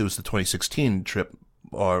 I guess it was the 2016 trip,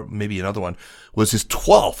 or maybe another one, was his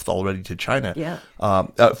 12th already to China. Yeah.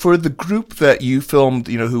 For the group that you filmed,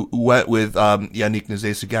 who went with Yannick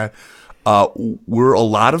Nézet-Séguin, were a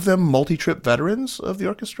lot of them multi-trip veterans of the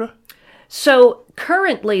orchestra? So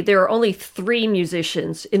currently, there are only 3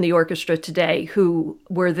 musicians in the orchestra today who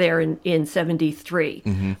were there in 73.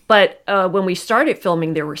 Mm-hmm. But when we started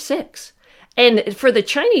filming, there were 6. And for the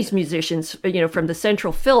Chinese musicians, from the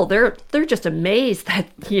Central Phil, they're just amazed that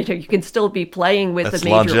you can still be playing with a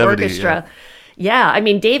major orchestra. Yeah, I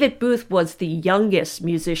mean, David Booth was the youngest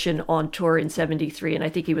musician on tour in 73, and I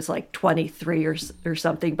think he was like 23 or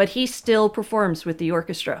something. But he still performs with the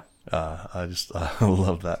orchestra. I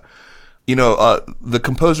love that. The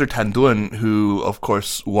composer Tan Dun, who, of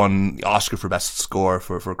course, won the Oscar for Best Score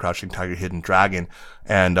for Crouching Tiger, Hidden Dragon,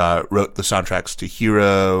 and wrote the soundtracks to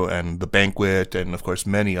Hero and The Banquet, and, of course,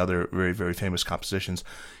 many other very, very famous compositions.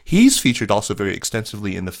 He's featured also very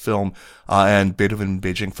extensively in the film, and Beethoven in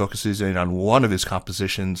Beijing focuses in on one of his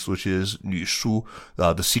compositions, which is Nü Shu,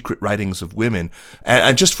 The Secret Writings of Women.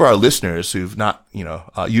 And just for our listeners who've not,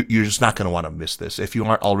 you're just not going to want to miss this. If you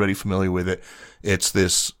aren't already familiar with it, it's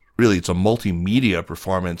a multimedia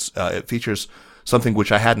performance. It features something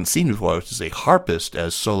which I hadn't seen before, which is a harpist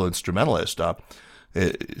as solo instrumentalist.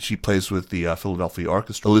 She plays with the Philadelphia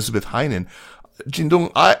Orchestra, Elizabeth Heinen.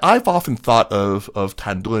 Jindong, I've often thought of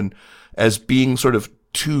Tan Dun as being sort of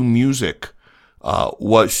to music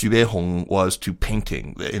what Xu Beihong was to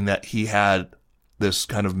painting, in that he had this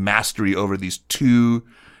kind of mastery over these 2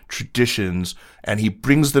 traditions, and he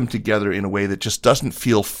brings them together in a way that just doesn't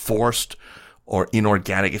feel forced or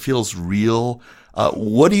inorganic. It feels real.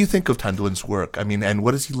 What do you think of Tan Dun's work? I mean, and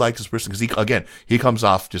what is he like as a person? Because he comes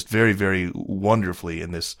off just very, very wonderfully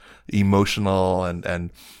in this emotional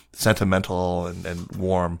and sentimental and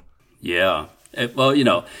warm. Yeah.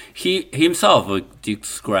 Well, he himself would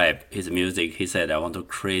describe his music. He said, "I want to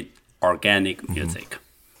create organic music."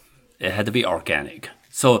 Mm-hmm. It had to be organic.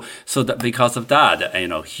 So that because of that,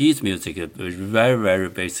 his music is very, very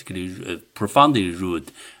basically profoundly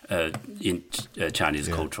rooted in Chinese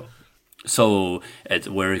culture. So it's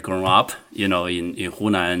where he grew up, in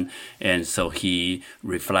Hunan. And so he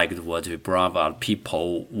reflected what he brought about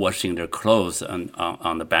people washing their clothes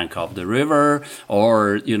on the bank of the river,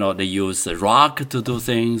 or, they use rock to do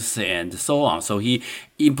things and so on. So he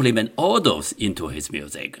implement all those into his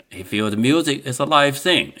music. He feels music is a live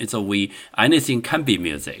thing. Anything can be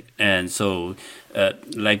music. And so,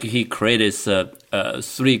 he created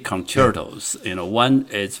 3 concertos. One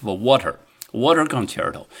is for water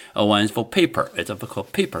concerto. One is for paper. It's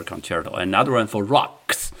called paper concerto. Another one for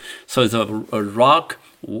rocks. So it's a rock.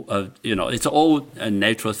 It's all a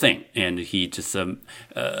natural thing, and he just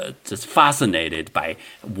fascinated by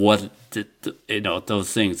what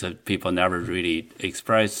those things that people never really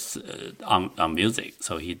express on music.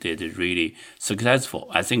 So he did it really successful.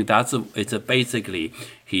 I think it's basically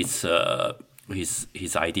his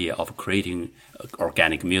idea of creating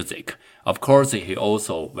organic music. Of course, he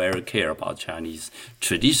also very care about Chinese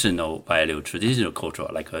traditional value, traditional culture.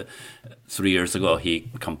 3 years ago,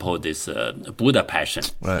 he composed this Buddha Passion.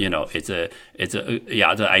 Right.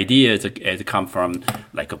 The idea it come from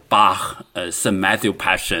like a Bach, St. Matthew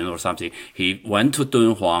Passion or something. He went to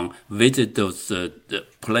Dunhuang, visited those the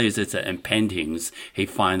places and paintings. He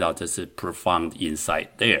found out there's a profound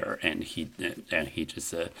insight there, and he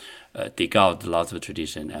just dig out lots of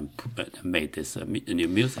tradition and made this new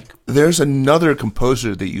music. There's another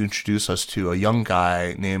composer that you introduced us to, a young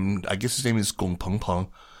guy named, I guess his name is Gong Pengpeng.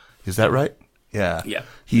 Is that right? Yeah. Yeah.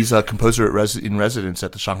 He's a composer in residence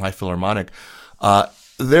at the Shanghai Philharmonic.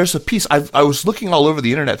 There's a piece, I was looking all over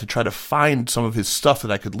the internet to try to find some of his stuff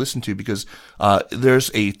that I could listen to, because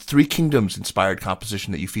there's a Three Kingdoms inspired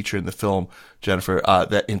composition that you feature in the film, Jennifer,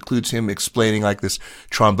 that includes him explaining like this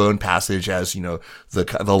trombone passage as,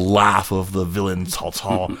 the laugh of the villain Cao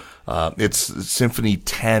Cao. It's Symphony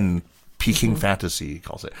 10, Peking Fantasy, he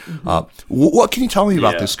calls it. What can you tell me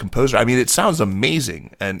about this composer? I mean, it sounds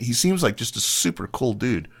amazing, and he seems like just a super cool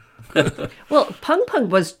dude. Well, Peng Peng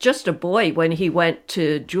was just a boy when he went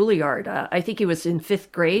to Juilliard. I think he was in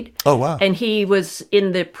 5th grade. Oh, wow. And he was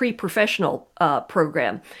in the pre-professional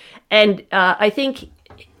program. And I think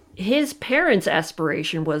his parents'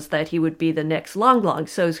 aspiration was that he would be the next Long Long.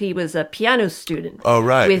 So he was a piano student. Oh,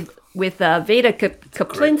 right. With Veda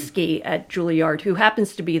Kaplinsky at Juilliard, who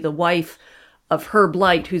happens to be the wife of Herb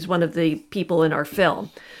Light, who's one of the people in our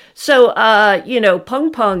film. So,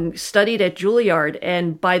 Peng Peng studied at Juilliard,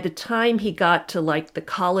 and by the time he got to the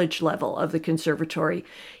college level of the conservatory,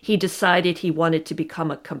 he decided he wanted to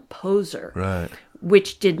become a composer. Right.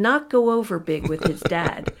 Which did not go over big with his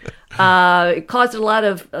dad. It caused a lot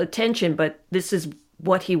of attention, but this is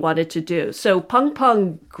what he wanted to do. So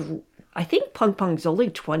I think Peng Peng's only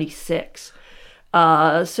 26.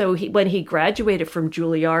 So when he graduated from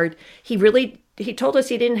Juilliard, he told us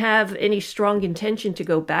he didn't have any strong intention to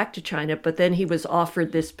go back to China, but then he was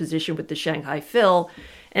offered this position with the Shanghai Phil.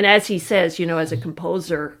 And as he says, as a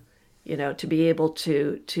composer, to be able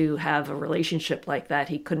to have a relationship like that,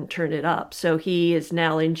 he couldn't turn it up. So he is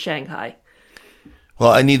now in Shanghai.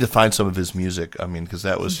 Well, I need to find some of his music. I mean, because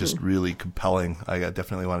that was just really compelling. I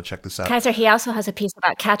definitely want to check this out. Kaiser, he also has a piece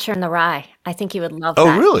about Catcher in the Rye. I think you would love that.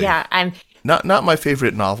 Oh, really? Yeah, Not my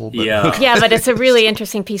favorite novel, but yeah, but it's a really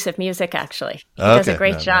interesting piece of music. Actually, he does a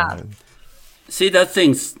great job. See, that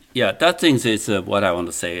things is what I want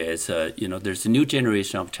to say is, there's a new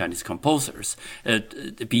generation of Chinese composers.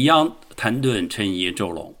 Beyond Tan Dun, Chen Yi,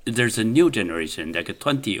 Zhou Long, there's a new generation, like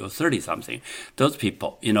 20 or 30 something. Those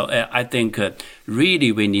people, I think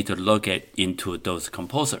really we need to look into those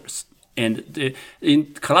composers. And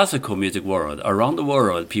in classical music world, around the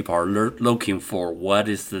world, people are looking for what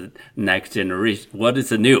is the next generation, what is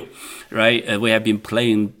the new, right? We have been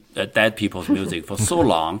playing dead people's music for so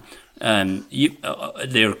long. And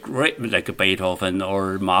they're great, like Beethoven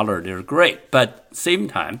or Mahler, they're great. But same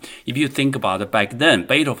time, if you think about it, back then,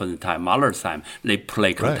 Beethoven's time, Mahler's time, they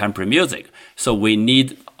play contemporary music. So we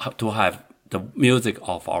need to have the music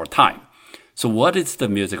of our time. So what is the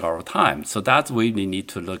music of our time? So that's we need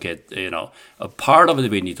to look at, a part of it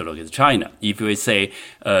we need to look at China. If we say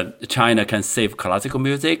China can save classical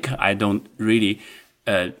music, I don't really,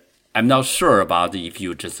 I'm not sure about if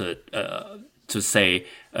you just to say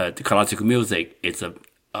the classical music is a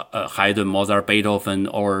Haydn, Mozart, Beethoven,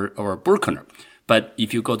 or Bruckner. But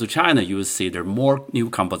if you go to China, you will see there are more new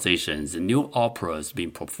compositions, new operas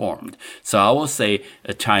being performed. So I will say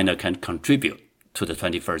China can contribute to the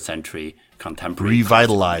 21st century contemporary.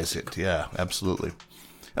 Revitalize it. Yeah, absolutely.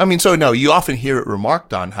 I mean, so no, you often hear it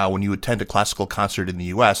remarked on how when you attend a classical concert in the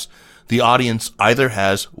U.S., the audience either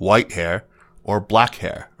has white hair or black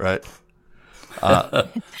hair, right?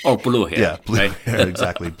 Or blue hair. Yeah, blue right? hair,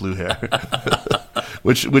 exactly, blue hair.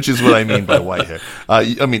 which is what I mean by white hair.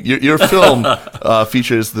 I mean, your film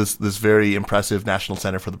features this very impressive National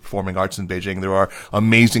Center for the Performing Arts in Beijing. There are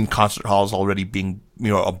amazing concert halls already being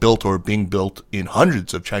built or being built in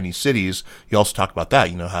hundreds of Chinese cities. You also talk about that,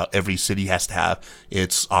 how every city has to have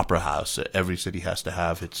its opera house. Every city has to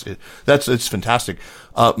have it's fantastic.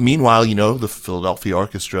 Meanwhile, the Philadelphia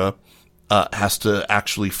Orchestra has to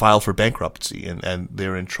actually file for bankruptcy and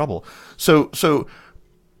they're in trouble. So,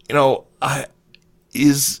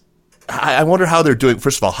 I wonder how they're doing.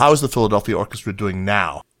 First of all, how is the Philadelphia Orchestra doing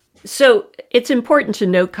now? So it's important to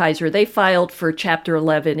note, Kaiser, they filed for Chapter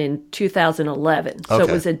 11 in 2011. So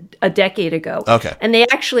it was a decade ago. Okay. And they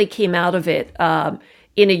actually came out of it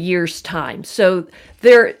in a year's time. So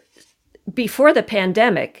before the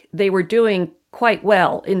pandemic, they were doing quite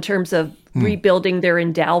well in terms of rebuilding their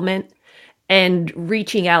endowment and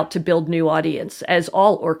reaching out to build new audience, as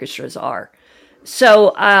all orchestras are.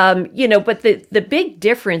 So, but the big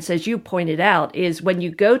difference, as you pointed out, is when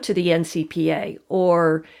you go to the NCPA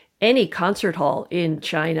or any concert hall in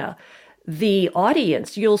China, the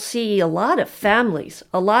audience, you'll see a lot of families,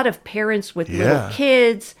 a lot of parents with little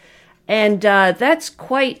kids, and that's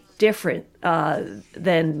quite different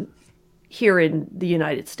than here in the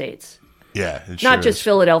United States. Yeah, it not sure just is.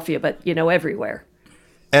 Philadelphia, but everywhere.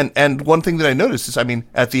 And one thing that I noticed is,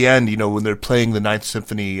 at the end, when they're playing the Ninth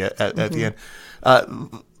Symphony at the end,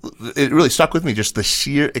 it really stuck with me, just the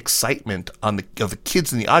sheer excitement of the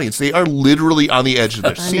kids in the audience. They are literally on the edge of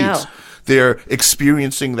their seats. They're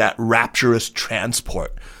experiencing that rapturous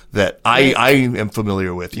transport that I am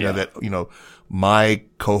familiar with. My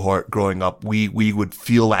cohort growing up, we would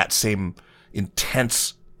feel that same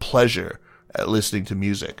intense pleasure at listening to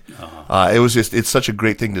music. It's such a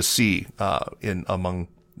great thing to see among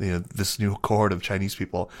this new cohort of Chinese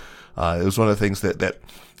people. It was one of the things that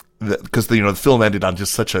because the film ended on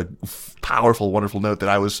just such a powerful, wonderful note that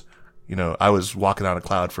I was walking on a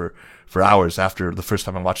cloud for hours after the first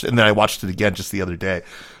time I watched it, and then I watched it again just the other day.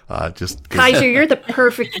 Kaiser, you're the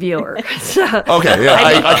perfect viewer. So, okay,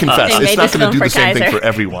 yeah, I confess it's not going to do the same Kaiser. thing for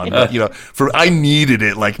everyone, but I needed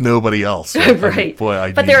it like nobody else. Right.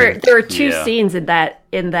 But there are two scenes in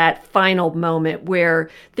that final moment where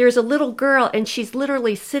there's a little girl and she's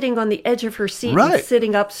literally sitting on the edge of her seat, and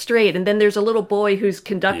sitting up straight, and then there's a little boy who's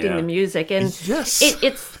conducting the music, and it's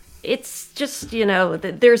just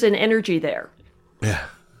there's an energy there. Yeah,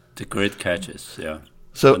 the great catches. Yeah.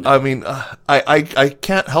 So, I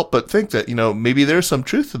can't help but think that, maybe there's some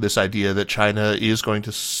truth to this idea that China is going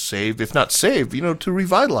to save, if not save, to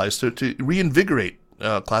revitalize, to reinvigorate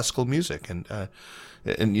classical music. And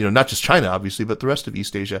not just China, obviously, but the rest of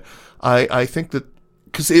East Asia. I think that,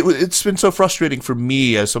 because it's been so frustrating for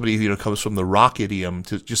me as somebody who comes from the rock idiom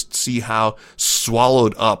to just see how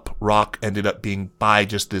swallowed up rock ended up being by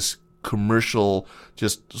just this commercial,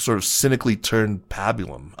 just sort of cynically turned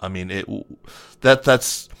pabulum.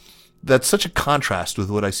 That's such a contrast with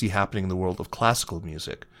what I see happening in the world of classical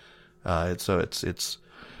music. It's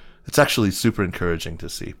actually super encouraging to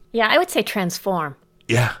see. Yeah, I would say transform.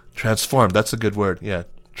 Yeah, transform. That's a good word. Yeah,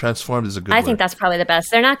 transformed is a good word. I think that's probably the best.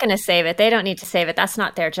 They're not going to save it. They don't need to save it. That's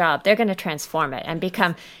not their job. They're going to transform it and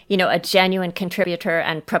become, a genuine contributor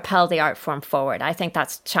and propel the art form forward. I think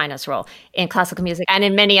that's China's role in classical music and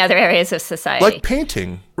in many other areas of society. Like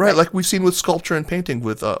painting, right? Like we've seen with sculpture and painting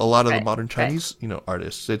with a lot of the modern Chinese,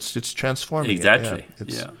 artists. It's transforming. Exactly.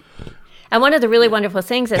 Yeah. And one of the really wonderful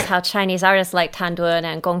things is how Chinese artists like Tan Dun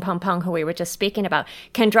and Gong Peng, who we were just speaking about,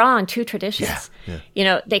 can draw on two traditions.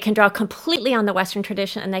 Yeah. They can draw completely on the Western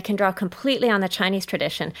tradition and they can draw completely on the Chinese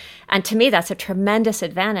tradition. And to me, that's a tremendous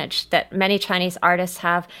advantage that many Chinese artists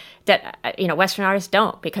have that, Western artists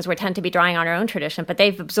don't, because we tend to be drawing on our own tradition. But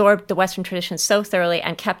they've absorbed the Western tradition so thoroughly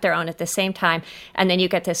and kept their own at the same time. And then you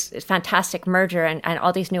get this fantastic merger and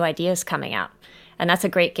all these new ideas coming out. And that's a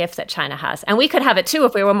great gift that China has. And we could have it too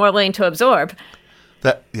if we were more willing to absorb.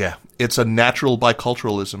 It's a natural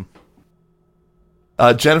biculturalism.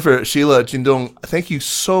 Jennifer, Sheila, Jindong, thank you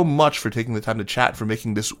so much for taking the time to chat, for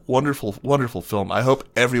making this wonderful, wonderful film. I hope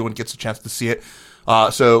everyone gets a chance to see it.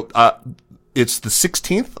 So it's the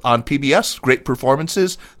 16th on PBS. Great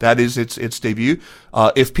performances. That is its debut.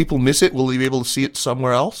 If people miss it, will they be able to see it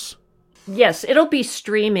somewhere else? Yes, it'll be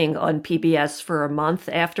streaming on PBS for a month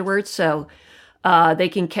afterwards. So they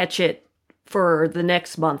can catch it for the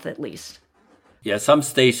next month at least. Yeah, some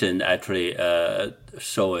station actually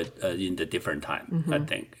show it in the different time, I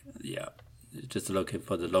think. Yeah, just looking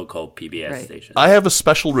for the local PBS station. I have a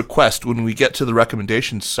special request when we get to the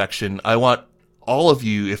recommendations section. I want all of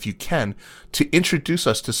you, if you can, to introduce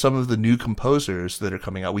us to some of the new composers that are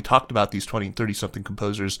coming out. We talked about these 20 and 30-something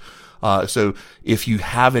composers. So if you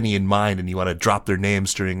have any in mind and you want to drop their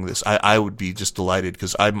names during this, I would be just delighted,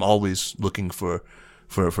 because I'm always looking for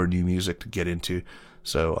new music to get into.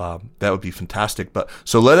 So that would be fantastic.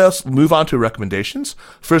 So let us move on to recommendations.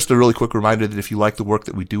 First, a really quick reminder that if you like the work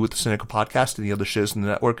that we do with the Sinica Podcast and the other shows in the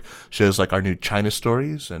network, shows like our new China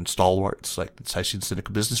Stories and stalwarts like the Caixin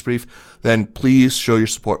Sinica Business Brief, then please show your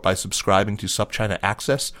support by subscribing to SupChina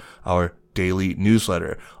Access, our daily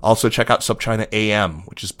newsletter. Also check out SupChina AM,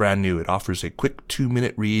 which is brand new. It offers a quick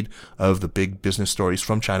 2-minute read of the big business stories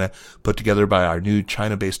from China, put together by our new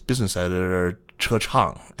China-based business editor, Che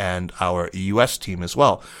Chang, and our US team as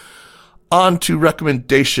well. On to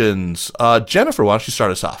recommendations. Jennifer, why don't you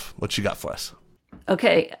start us off? What you got for us?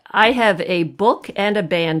 Okay, I have a book and a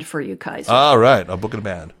band for you, Kaiser. All right, a book and a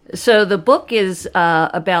band. So the book is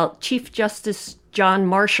about Chief Justice John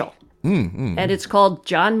Marshall. And it's called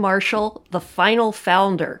John Marshall, The Final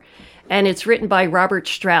Founder. And it's written by Robert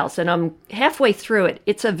Strauss. And I'm halfway through it.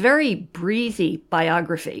 It's a very breezy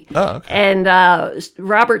biography. Oh, okay. And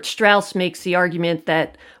Robert Strauss makes the argument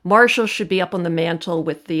that Marshall should be up on the mantle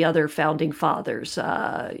with the other founding fathers,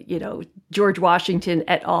 George Washington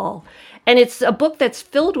et al. And it's a book that's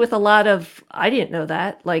filled with a lot of, I didn't know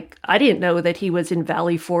that. Like, I didn't know that he was in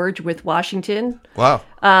Valley Forge with Washington. Wow.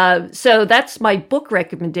 So that's my book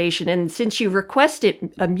recommendation. And since you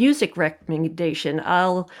requested a music recommendation,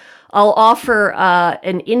 I'll offer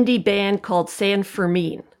an indie band called San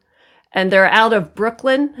Fermin. And they're out of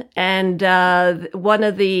Brooklyn. And one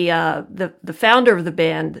of the founder of the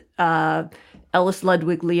band, Ellis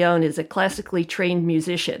Ludwig Leone, is a classically trained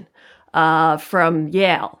musician from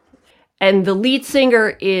Yale. And the lead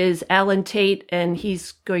singer is Alan Tate, and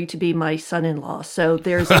he's going to be my son-in-law. So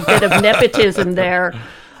there's a bit of nepotism there.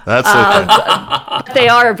 That's okay. They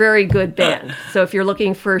are a very good band. So if you're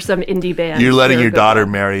looking for some indie bands, You're letting your daughter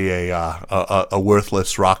band. marry a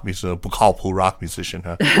worthless rock musician, a Bukalpu rock musician,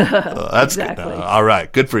 huh? That's Exactly. good. All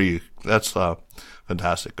right, good for you. That's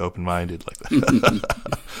fantastic. Open-minded like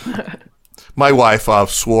that. My wife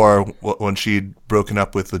swore when she'd broken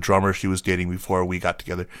up with the drummer she was dating before we got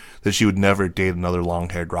together that she would never date another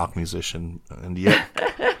long-haired rock musician. And yet,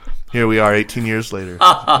 here we are 18 years later.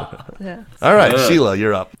 Yeah. All right, Sheila,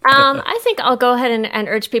 you're up. I think I'll go ahead and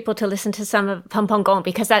urge people to listen to some of Peng Peng Gong,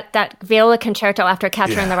 because that viola concerto after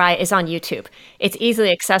Catcher in the Rye is on YouTube. It's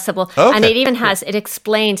easily accessible. Okay. And it even it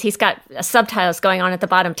explains, he's got subtitles going on at the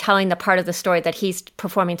bottom telling the part of the story that he's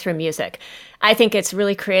performing through music. I think it's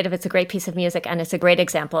really creative. It's a great piece of music, and it's a great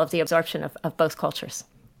example of the absorption of both cultures.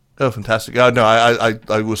 Oh, fantastic! Oh, no,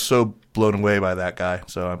 I was so blown away by that guy.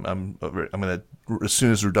 So I'm gonna, as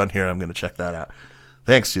soon as we're done here, I'm gonna check that out.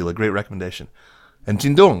 Thanks, Sheila. Great recommendation. And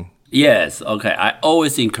Jindong. Yes, okay. I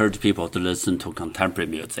always encourage people to listen to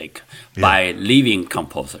contemporary music by living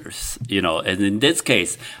composers. And in this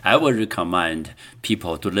case, I would recommend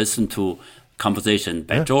people to listen to composition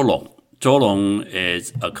by Zhou Long. Zhou Long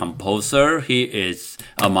is a composer. He is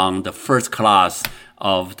among the first class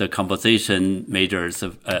of the composition majors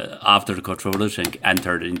after the Cultural Revolution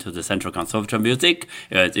entered into the Central Conservatory of Music.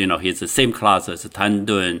 He's the same class as Tan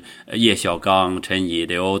Dun, Ye Xiaogang, Chen Yi.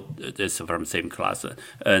 They all is from the same class.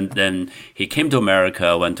 And then he came to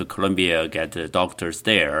America, went to Columbia, get the doctors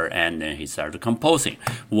there, and then he started composing.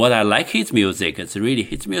 What I like his music is really,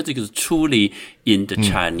 his music is truly in the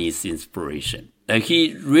Chinese inspiration.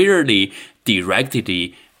 He rarely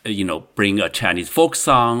directly, bring a Chinese folk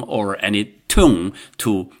song or any tune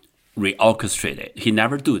to reorchestrate it. He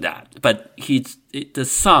never do that. But the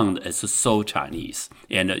sound is so Chinese,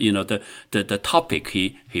 and the topic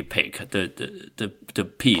he picked, the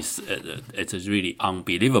piece, it's really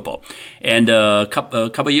unbelievable. And a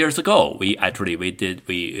couple years ago, we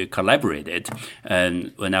collaborated,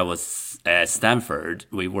 and when I was at Stanford,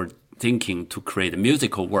 we were thinking to create a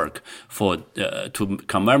musical work to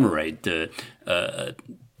commemorate the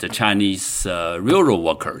Chinese railroad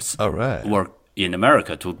workers work in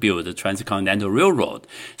America to build the Transcontinental Railroad.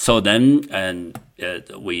 So then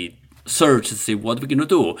we searched to see what we're going to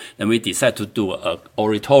do. Then we decided to do an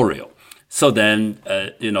oratorio. So then,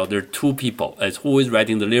 there are two people, who is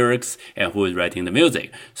writing the lyrics and who is writing the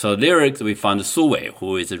music. So lyrics, we found Su Wei,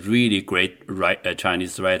 who is a really great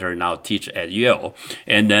Chinese writer, now teach at Yale.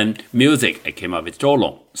 And then music, I came up with Zhou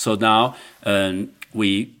Long. So now,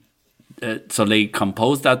 so they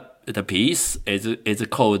composed the piece. It's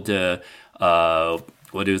called, the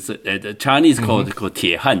Chinese called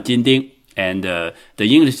铁汉金钉. And the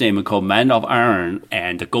English name called Man of Iron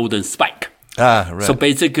and the Golden Spike. Right. So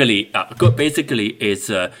basically, it's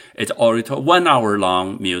 1 hour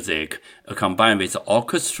long music combined with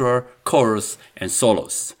orchestra, chorus, and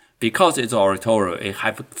solos. Because it's oratorio, it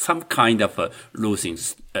have some kind of losing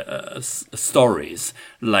stories.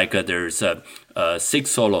 Like there's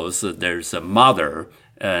 6 solos. There's a mother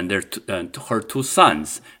and her 2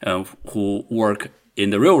 sons who work in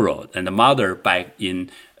the railroad, and the mother back in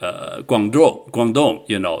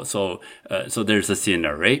Guangdong. So there's a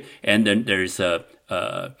scenery, and then there's a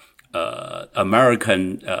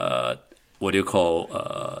American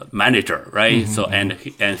manager, right? So and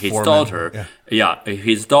his Foreman, daughter,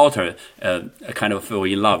 his daughter kind of fell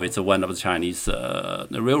in love with one of the Chinese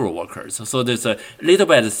railroad workers. So there's a little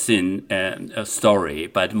bit of scene and a story,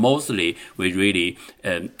 but mostly we really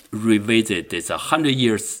revisit this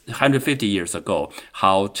 150 years ago,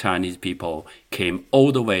 how Chinese people came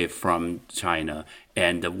all the way from China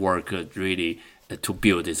and worked really to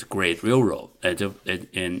build this great railroad,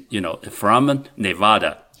 from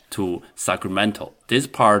Nevada to Sacramento. This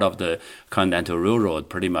part of the Continental Railroad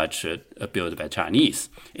pretty much built by Chinese,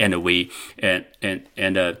 and my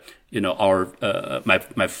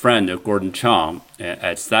friend Gordon Chang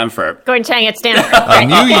at Stanford. Gordon Chang at Stanford. I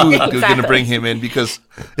knew you were going to bring him in because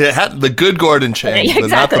it had the good Gordon Chang, but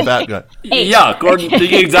not the bad guy. Yeah, Gordon,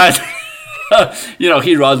 exactly.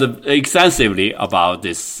 He wrote extensively about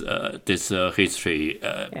this history,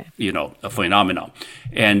 phenomenon.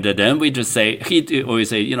 And then we just say, he always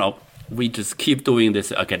say, we just keep doing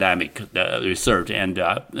this academic research, and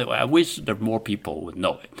I wish that more people would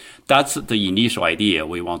know it. That's the initial idea.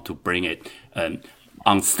 We want to bring it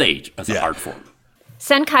on stage as an art form.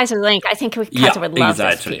 Send Kaiser the link. I think Kaiser would love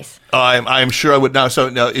this piece. I'm sure I would now. So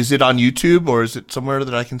now, is it on YouTube or is it somewhere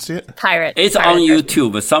that I can see it? It's on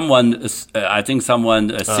YouTube. I think someone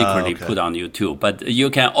secretly put on YouTube. But you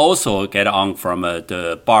can also get on from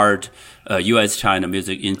the BART U.S.-China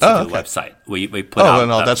Music Institute website. We put out.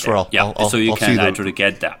 No, that's where so you can actually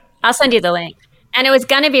get that. I'll send you the link. And it was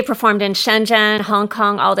going to be performed in Shenzhen, Hong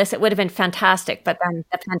Kong, all this. It would have been fantastic, but then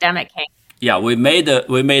the pandemic came. Yeah, we made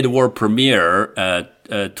the world premiere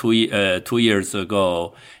 2 years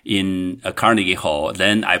ago in Carnegie Hall.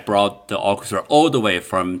 Then I brought the orchestra all the way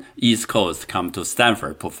from East Coast come to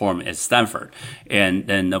Stanford, perform at Stanford. And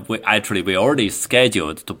then we already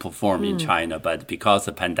scheduled to perform in China, but because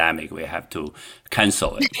of the pandemic, we have to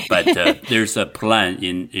cancel it. But there's a plan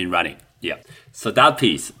in running. Yeah. So that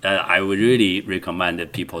piece, I would really recommend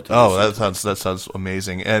that people to listen. That sounds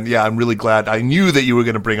amazing. And yeah, I'm really glad. I knew that you were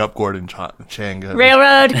going to bring up Gordon Chang.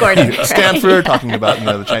 Railroad, Gordon. Stanford, talking about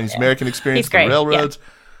the Chinese American experience, the railroads,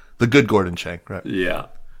 the good Gordon Chang, right? Yeah.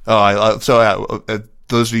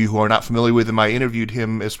 Those of you who are not familiar with him, I interviewed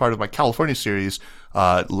him as part of my California series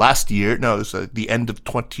last year. No, it was the end of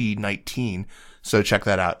 2019. So check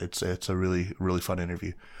that out. It's a really, really fun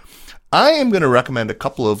interview. I am going to recommend a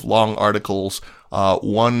couple of long articles,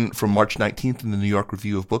 one from March 19th in the New York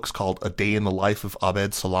Review of Books called A Day in the Life of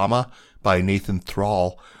Abed Salama by Nathan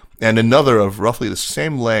Thrall, and another of roughly the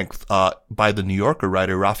same length by the New Yorker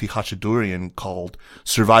writer Rafi Khachaturian called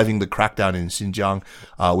Surviving the Crackdown in Xinjiang,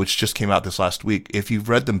 which just came out this last week. If you've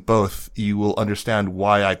read them both, you will understand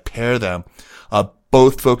why I pair them,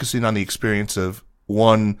 both focusing on the experience of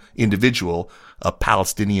one individual, a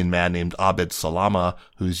Palestinian man named Abed Salama,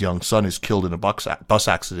 whose young son is killed in a bus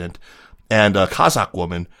accident, and a Kazakh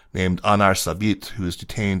woman named Anar Sabit, who is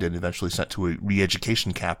detained and eventually sent to a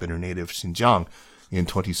re-education camp in her native Xinjiang in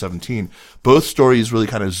 2017. Both stories really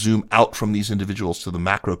kind of zoom out from these individuals to the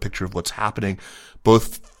macro picture of what's happening.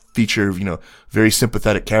 Both feature, very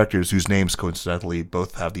sympathetic characters whose names coincidentally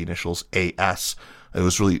both have the initials AS. It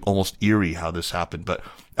was really almost eerie how this happened, but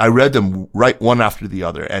I read them right one after the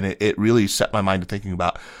other, and it really set my mind to thinking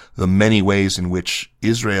about the many ways in which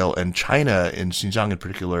Israel and China, in Xinjiang in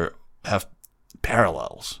particular, have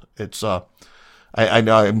parallels. It's I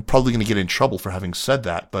know I'm probably going to get in trouble for having said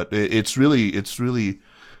that, but it's really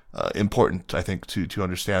important, I think, to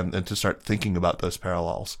understand and to start thinking about those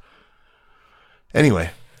parallels.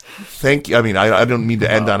 Anyway. Thank you. I mean, I don't mean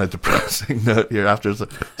to end on a depressing note here after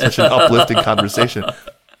such an uplifting conversation.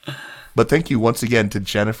 But thank you once again to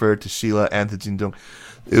Jennifer, to Sheila, and to Jindong.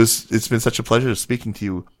 It's been such a pleasure speaking to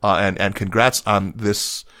you, and congrats on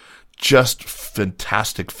this just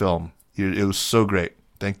fantastic film. It was so great.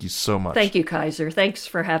 Thank you so much. Thank you, Kaiser. Thanks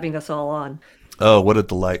for having us all on. Oh, what a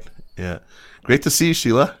delight. Yeah. Great to see you,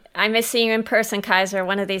 Sheila. I miss seeing you in person, Kaiser,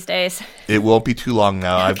 one of these days. It won't be too long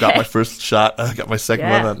now. Okay. I've got my first shot. I got my second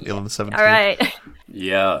one on the 17th. All right.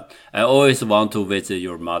 Yeah, I always want to visit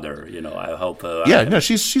your mother. I hope.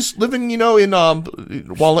 She's living, in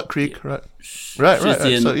Walnut Creek, right? Right.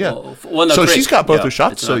 In, so Walnut so Creek. she's got both her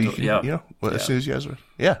shots. So as soon as you guys are,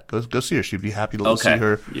 go see her. She'd be happy to see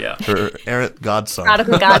her errant godson.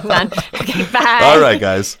 Prodigal godson. Okay, bye. All right,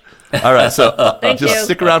 guys. All right, so Thank you.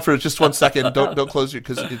 stick around for just 1 second. Don't close your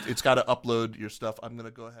because it's got to upload your stuff. I'm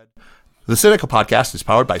gonna go ahead. The Sinica podcast is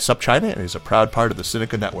powered by SupChina and is a proud part of the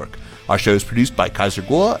Sinica Network. Our show is produced by Kaiser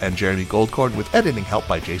Guo and Jeremy Goldkorn with editing help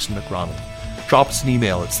by Jason McRonald. Drop us an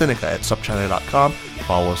email at sinica@supchina.com.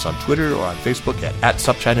 Follow us on Twitter or on Facebook at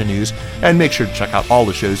SupChina News, and make sure to check out all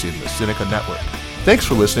the shows in the Sinica Network. Thanks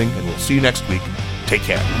for listening, and we'll see you next week. Take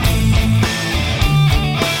care.